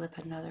going to slip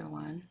another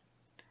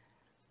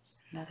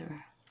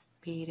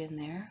bead in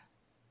there,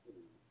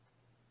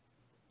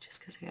 just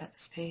because I got the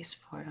space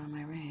for it on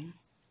my ring.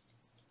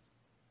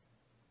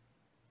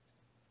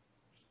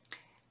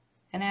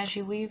 And as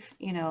you weave,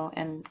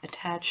 and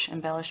attach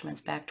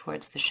embellishments back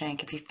towards the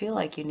shank, if you feel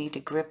like you need to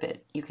grip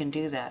it, you can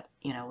do that,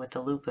 with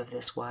the loop of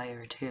this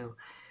wire too.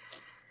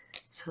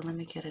 So let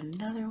me get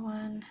another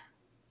one,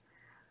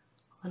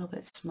 a little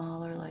bit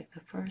smaller like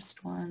the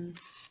first one.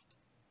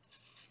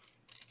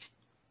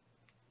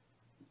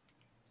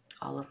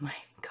 All of my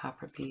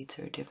copper beads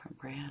are a different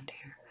brand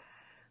here.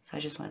 So I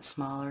just went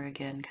smaller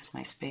again because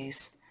my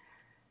space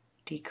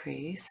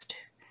decreased.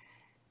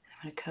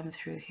 I'm going to come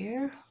through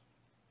here,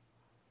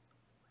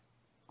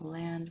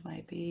 land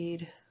my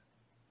bead,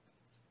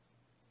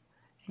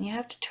 and you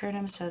have to turn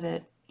them so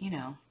that, you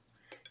know,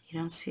 you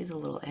don't see the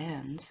little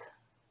ends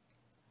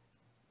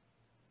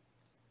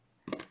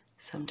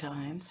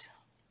sometimes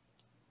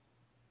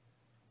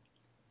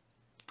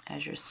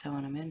as you're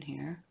sewing them in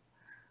here,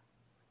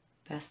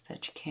 best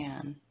that you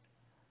can.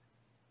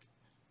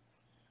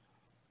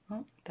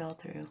 Oh, fell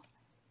through.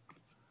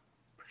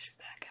 Push it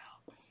back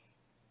out.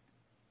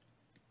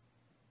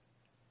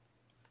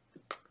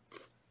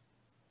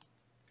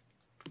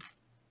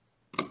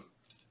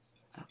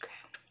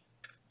 Okay.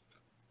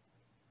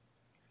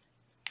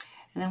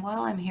 And then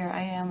while I'm here,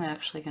 I am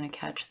actually going to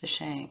catch the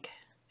shank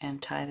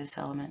and tie this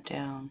element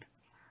down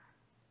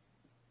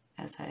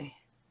as I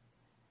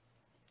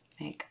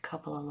make a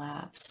couple of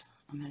laps.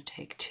 I'm going to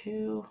take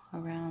 2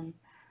 around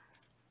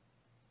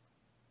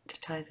to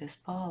tie this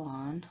ball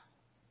on.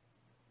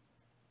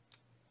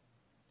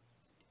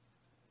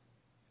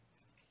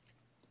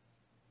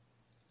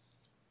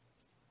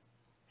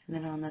 And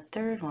then on the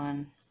third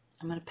one,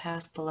 I'm going to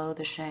pass below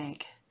the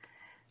shank,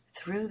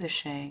 through the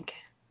shank,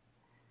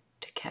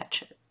 to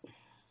catch it.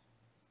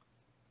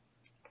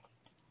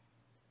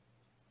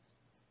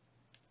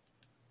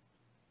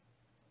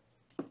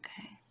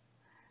 Okay.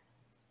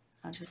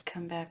 I'll just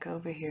come back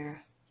over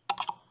here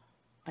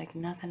like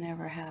nothing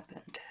ever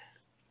happened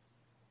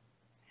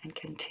and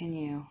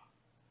continue.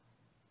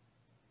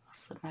 I'll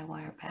slip my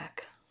wire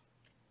back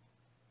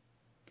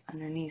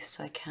underneath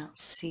so I can't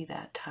see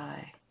that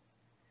tie.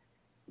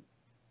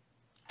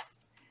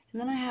 And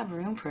then I have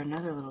room for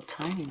another little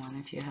tiny one.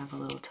 If you have a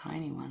little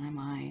tiny one, I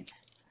might.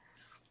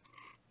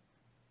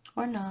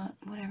 Or not,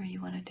 whatever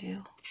you want to do.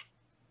 Like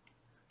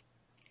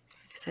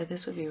I said,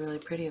 this would be really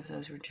pretty if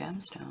those were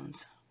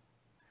gemstones.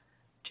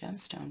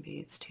 Gemstone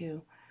beads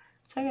too.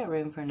 So I got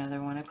room for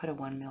another one. I put a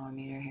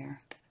 1mm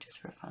here, just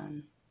for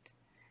fun.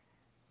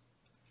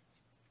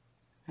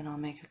 Then I'll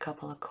make a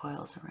couple of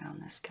coils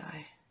around this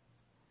guy.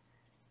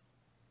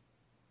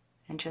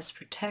 And just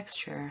for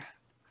texture,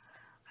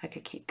 I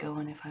could keep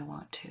going if I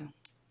want to.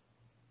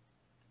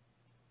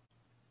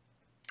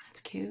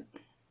 That's cute.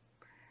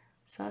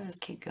 So I'll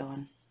just keep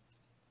going,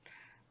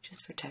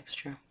 just for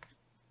texture.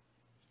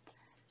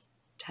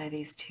 Tie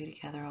these 2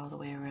 together all the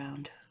way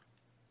around.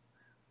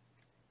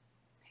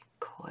 Make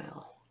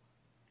coil.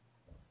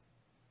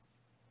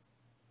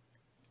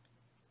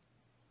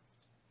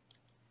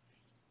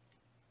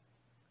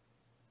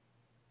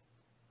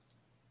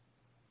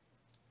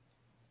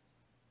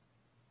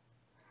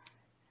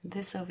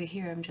 This over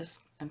here,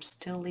 I'm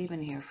still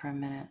leaving here for a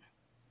minute.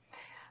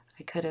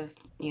 I could have,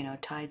 you know,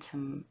 tied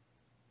some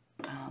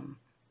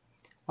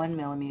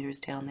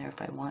 1mm down there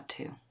if I want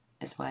to,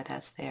 is why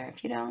that's there.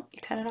 If you don't, you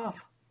cut it off.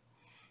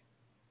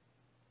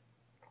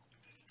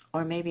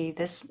 Or maybe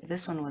this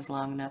one was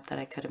long enough that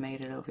I could have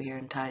made it over here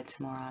and tied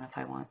some more on if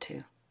I want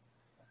to.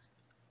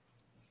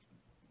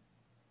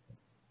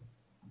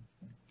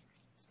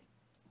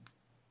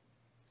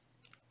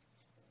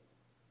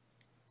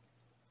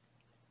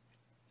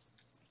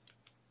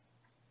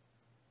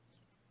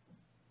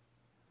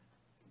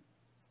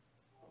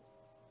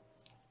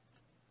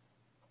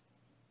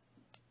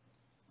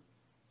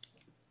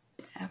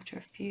 After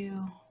a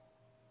few,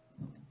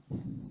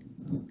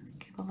 just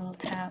give a little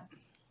tap.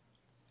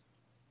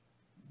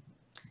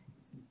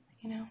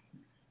 You know,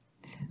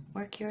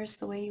 work yours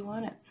the way you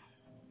want it.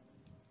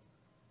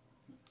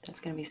 That's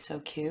going to be so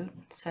cute.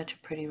 Such a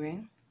pretty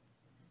ring.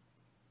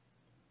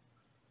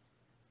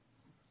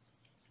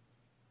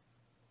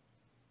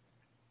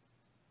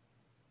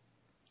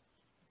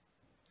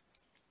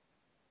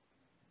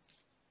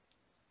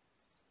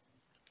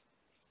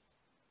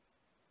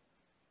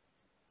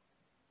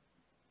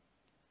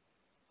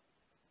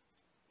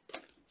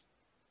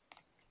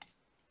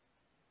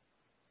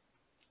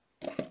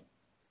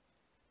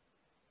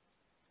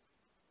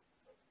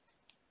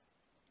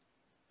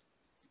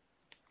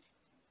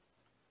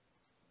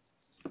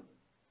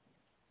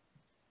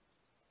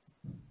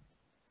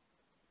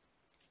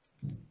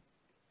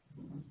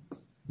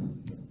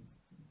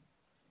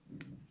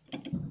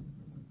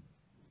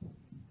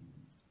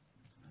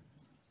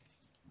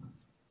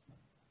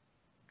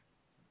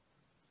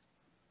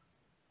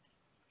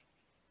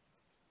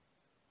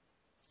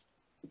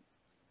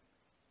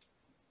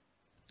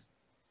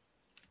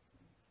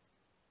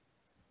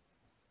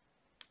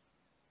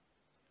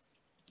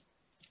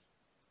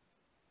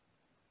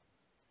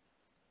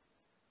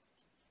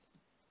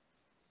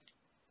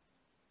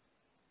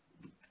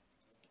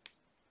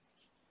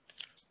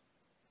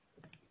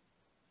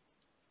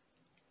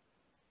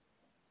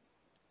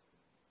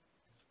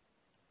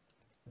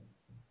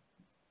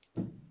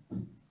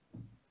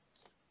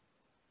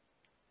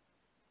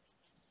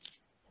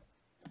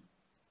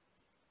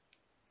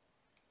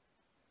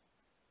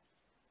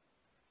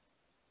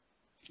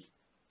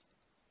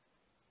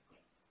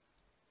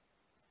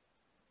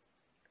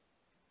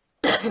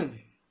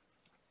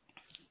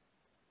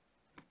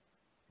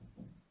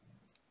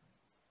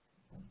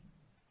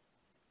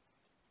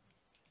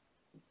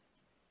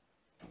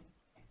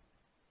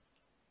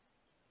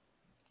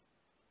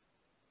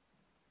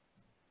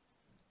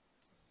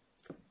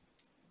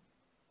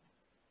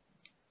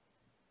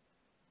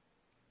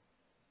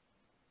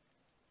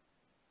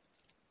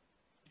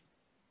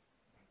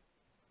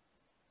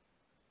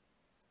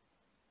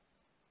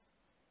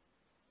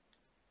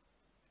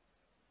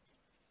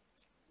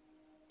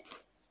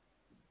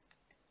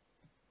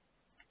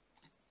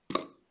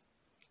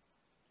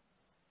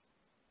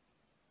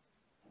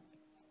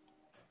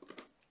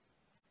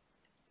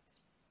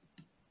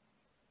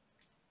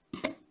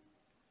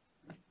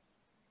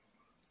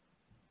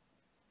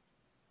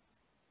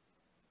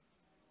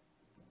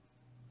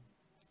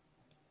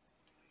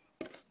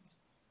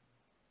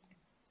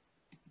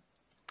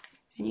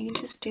 And you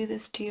can just do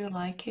this to your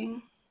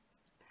liking.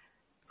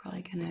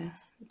 Probably gonna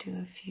do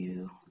a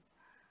few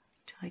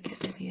till I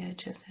get to the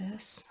edge of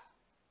this.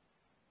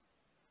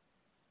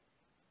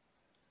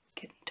 It's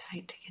getting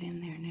tight to get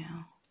in there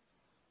now.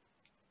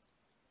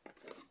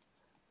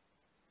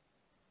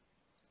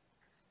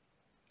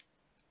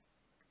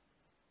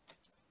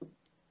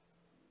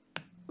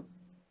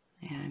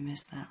 Yeah, I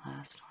missed that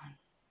last one.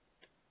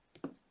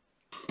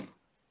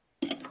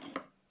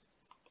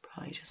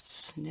 Probably just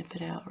snip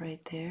it out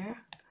right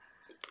there.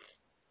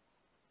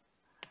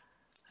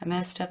 I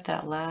messed up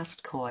that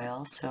last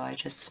coil, so I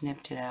just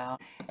snipped it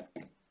out.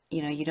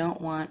 You know, you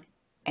don't want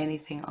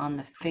anything on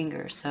the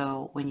finger,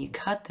 so when you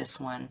cut this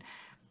one,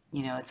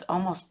 you know, it's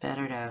almost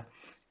better to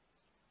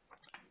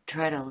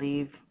try to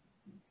leave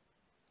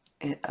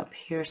it up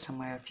here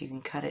somewhere if you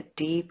can cut it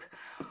deep.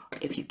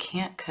 If you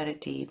can't cut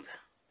it deep,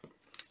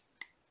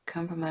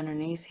 come from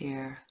underneath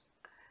here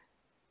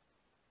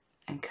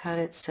and cut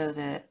it so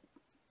that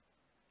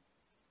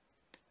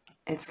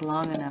it's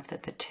long enough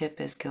that the tip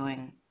is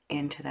going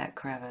into that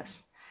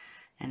crevice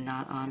and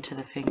not onto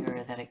the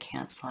finger that it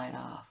can't slide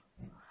off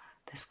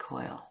this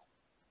coil.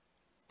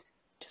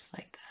 Just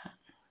like that.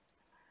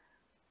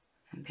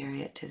 And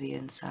bury it to the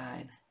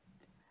inside.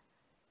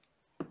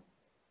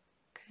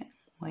 Okay,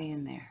 way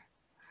in there.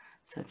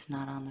 So it's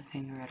not on the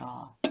finger at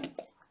all.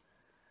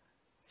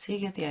 So you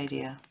get the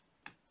idea.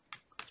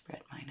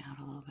 Spread mine out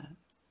a little bit.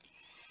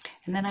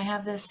 And then I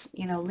have this,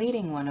 you know,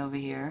 leading one over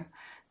here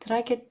that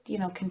I could, you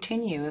know,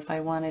 continue if I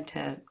wanted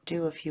to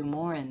do a few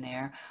more in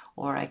there,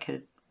 or I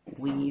could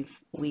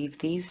weave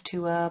these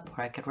two up,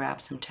 or I could wrap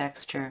some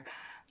texture,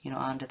 you know,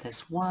 onto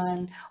this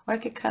one, or I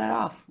could cut it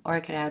off, or I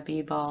could add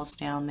bead balls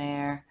down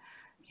there,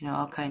 you know,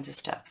 all kinds of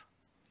stuff.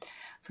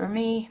 For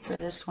me, for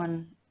this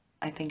one,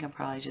 I think I'm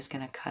probably just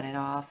going to cut it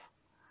off.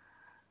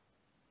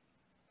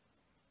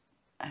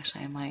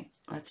 Actually, I might,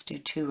 let's do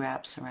 2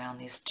 wraps around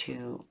these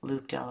 2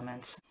 looped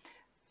elements.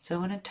 So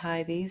I'm going to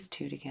tie these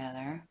 2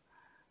 together.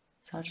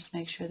 So I'll just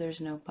make sure there's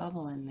no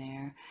bubble in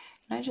there.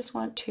 And I just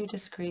want 2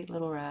 discrete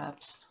little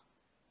wraps.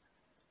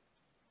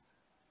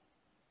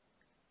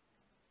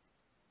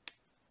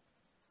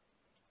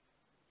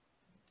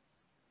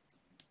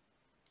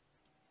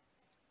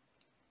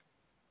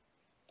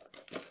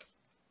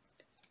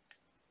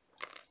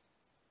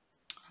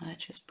 That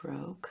just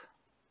broke.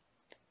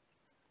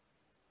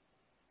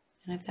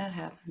 And if that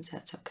happens,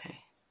 that's okay.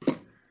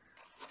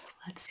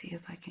 Let's see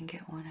if I can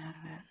get one out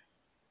of it.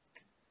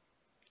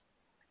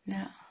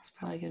 No, it's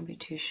probably going to be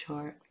too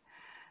short.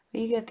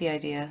 But you get the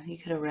idea. You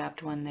could have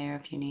wrapped one there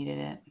if you needed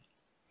it.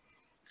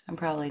 I'm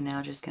probably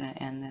now just going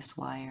to end this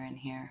wire in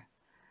here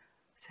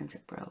since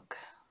it broke.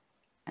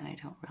 And I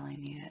don't really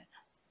need it.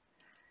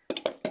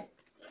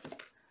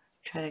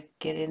 Try to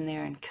get in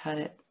there and cut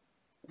it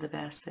the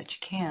best that you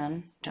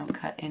can. Don't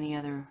cut any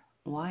other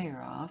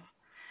wire off.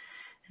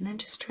 And then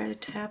just try to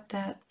tap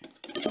that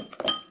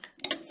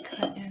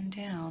cut end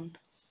down.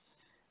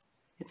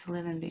 It's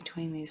living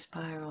between these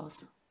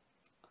spirals.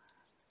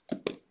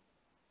 Okay.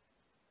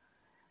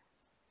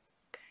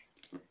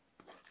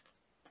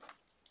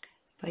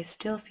 If I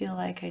still feel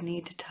like I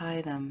need to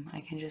tie them,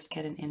 I can just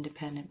get an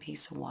independent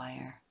piece of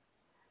wire.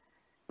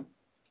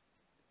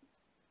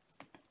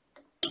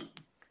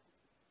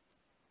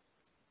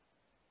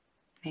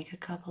 Make a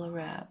couple of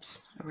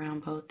wraps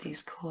around both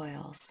these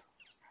coils,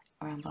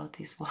 around both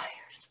these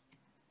wires.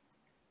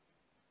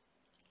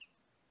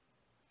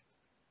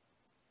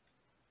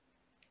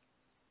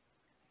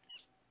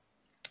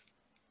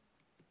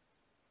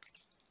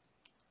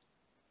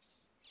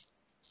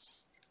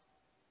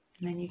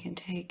 And then you can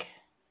take,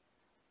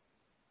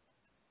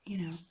 you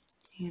know,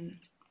 you can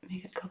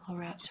make a couple of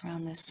wraps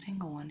around this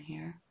single one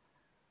here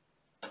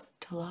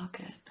to lock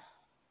it.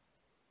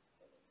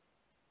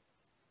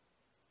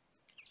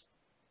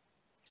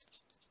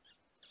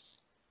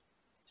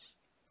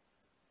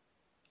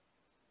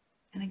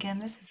 And again,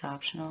 this is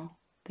optional.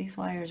 These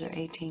wires are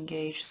 18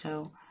 gauge,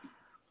 so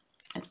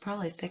it's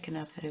probably thick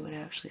enough that it would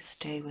actually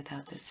stay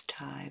without this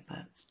tie,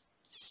 but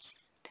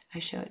I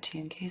show it to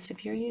you in case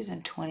if you're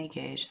using 20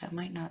 gauge, that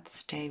might not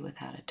stay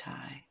without a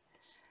tie.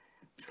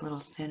 It's a little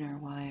thinner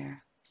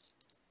wire.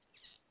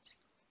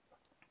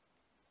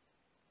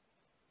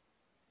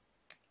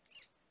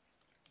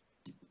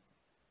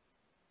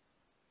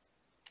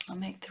 I'll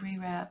make 3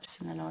 wraps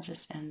and then I'll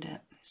just end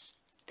it.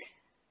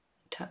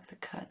 Tuck the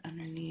cut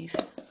underneath.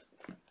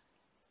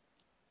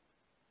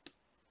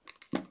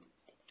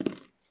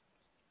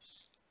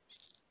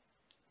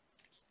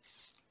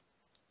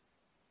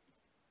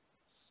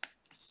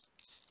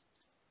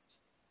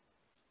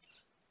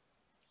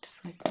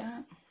 Just like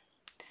that.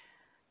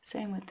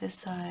 Same with this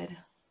side.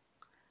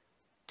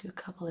 Do a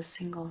couple of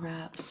single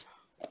wraps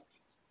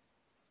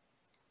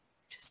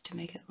just to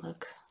make it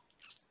look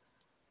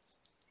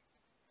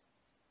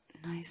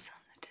nice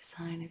on the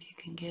design if you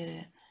can get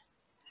it.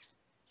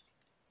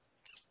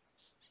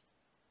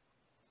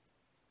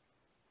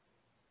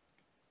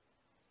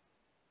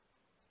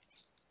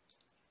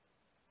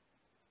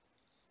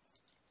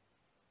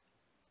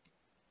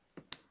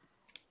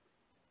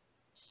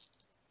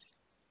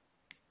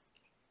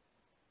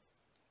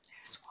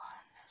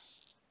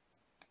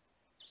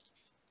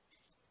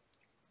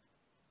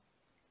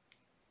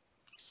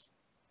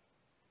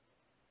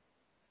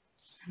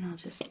 And I'll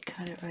just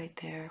cut it right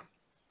there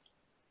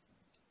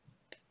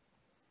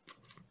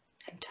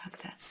and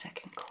tuck that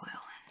second coil in.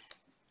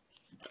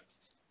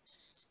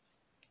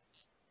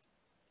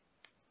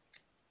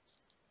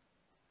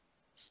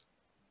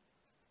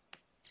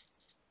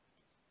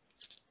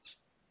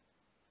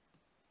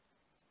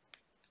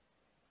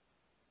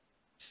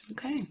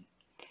 Okay,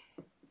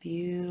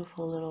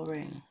 beautiful little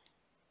ring.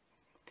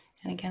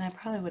 And again, I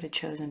probably would have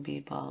chosen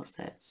bead balls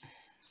that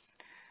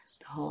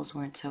the holes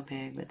weren't so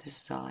big, but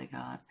this is all I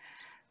got.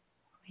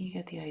 You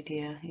get the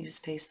idea. You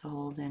just face the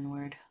holes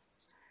inward.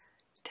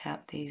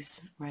 Tap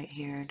these right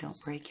here.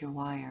 Don't break your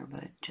wire,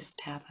 but just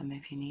tap them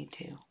if you need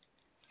to.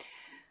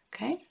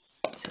 Okay,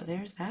 so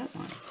there's that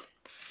one.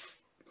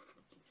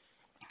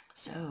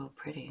 So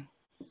pretty.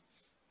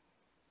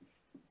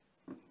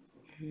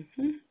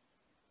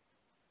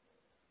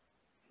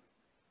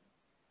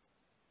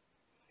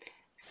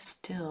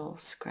 Still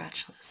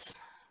scratchless.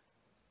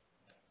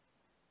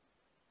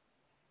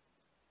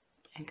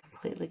 And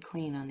completely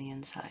clean on the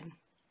inside.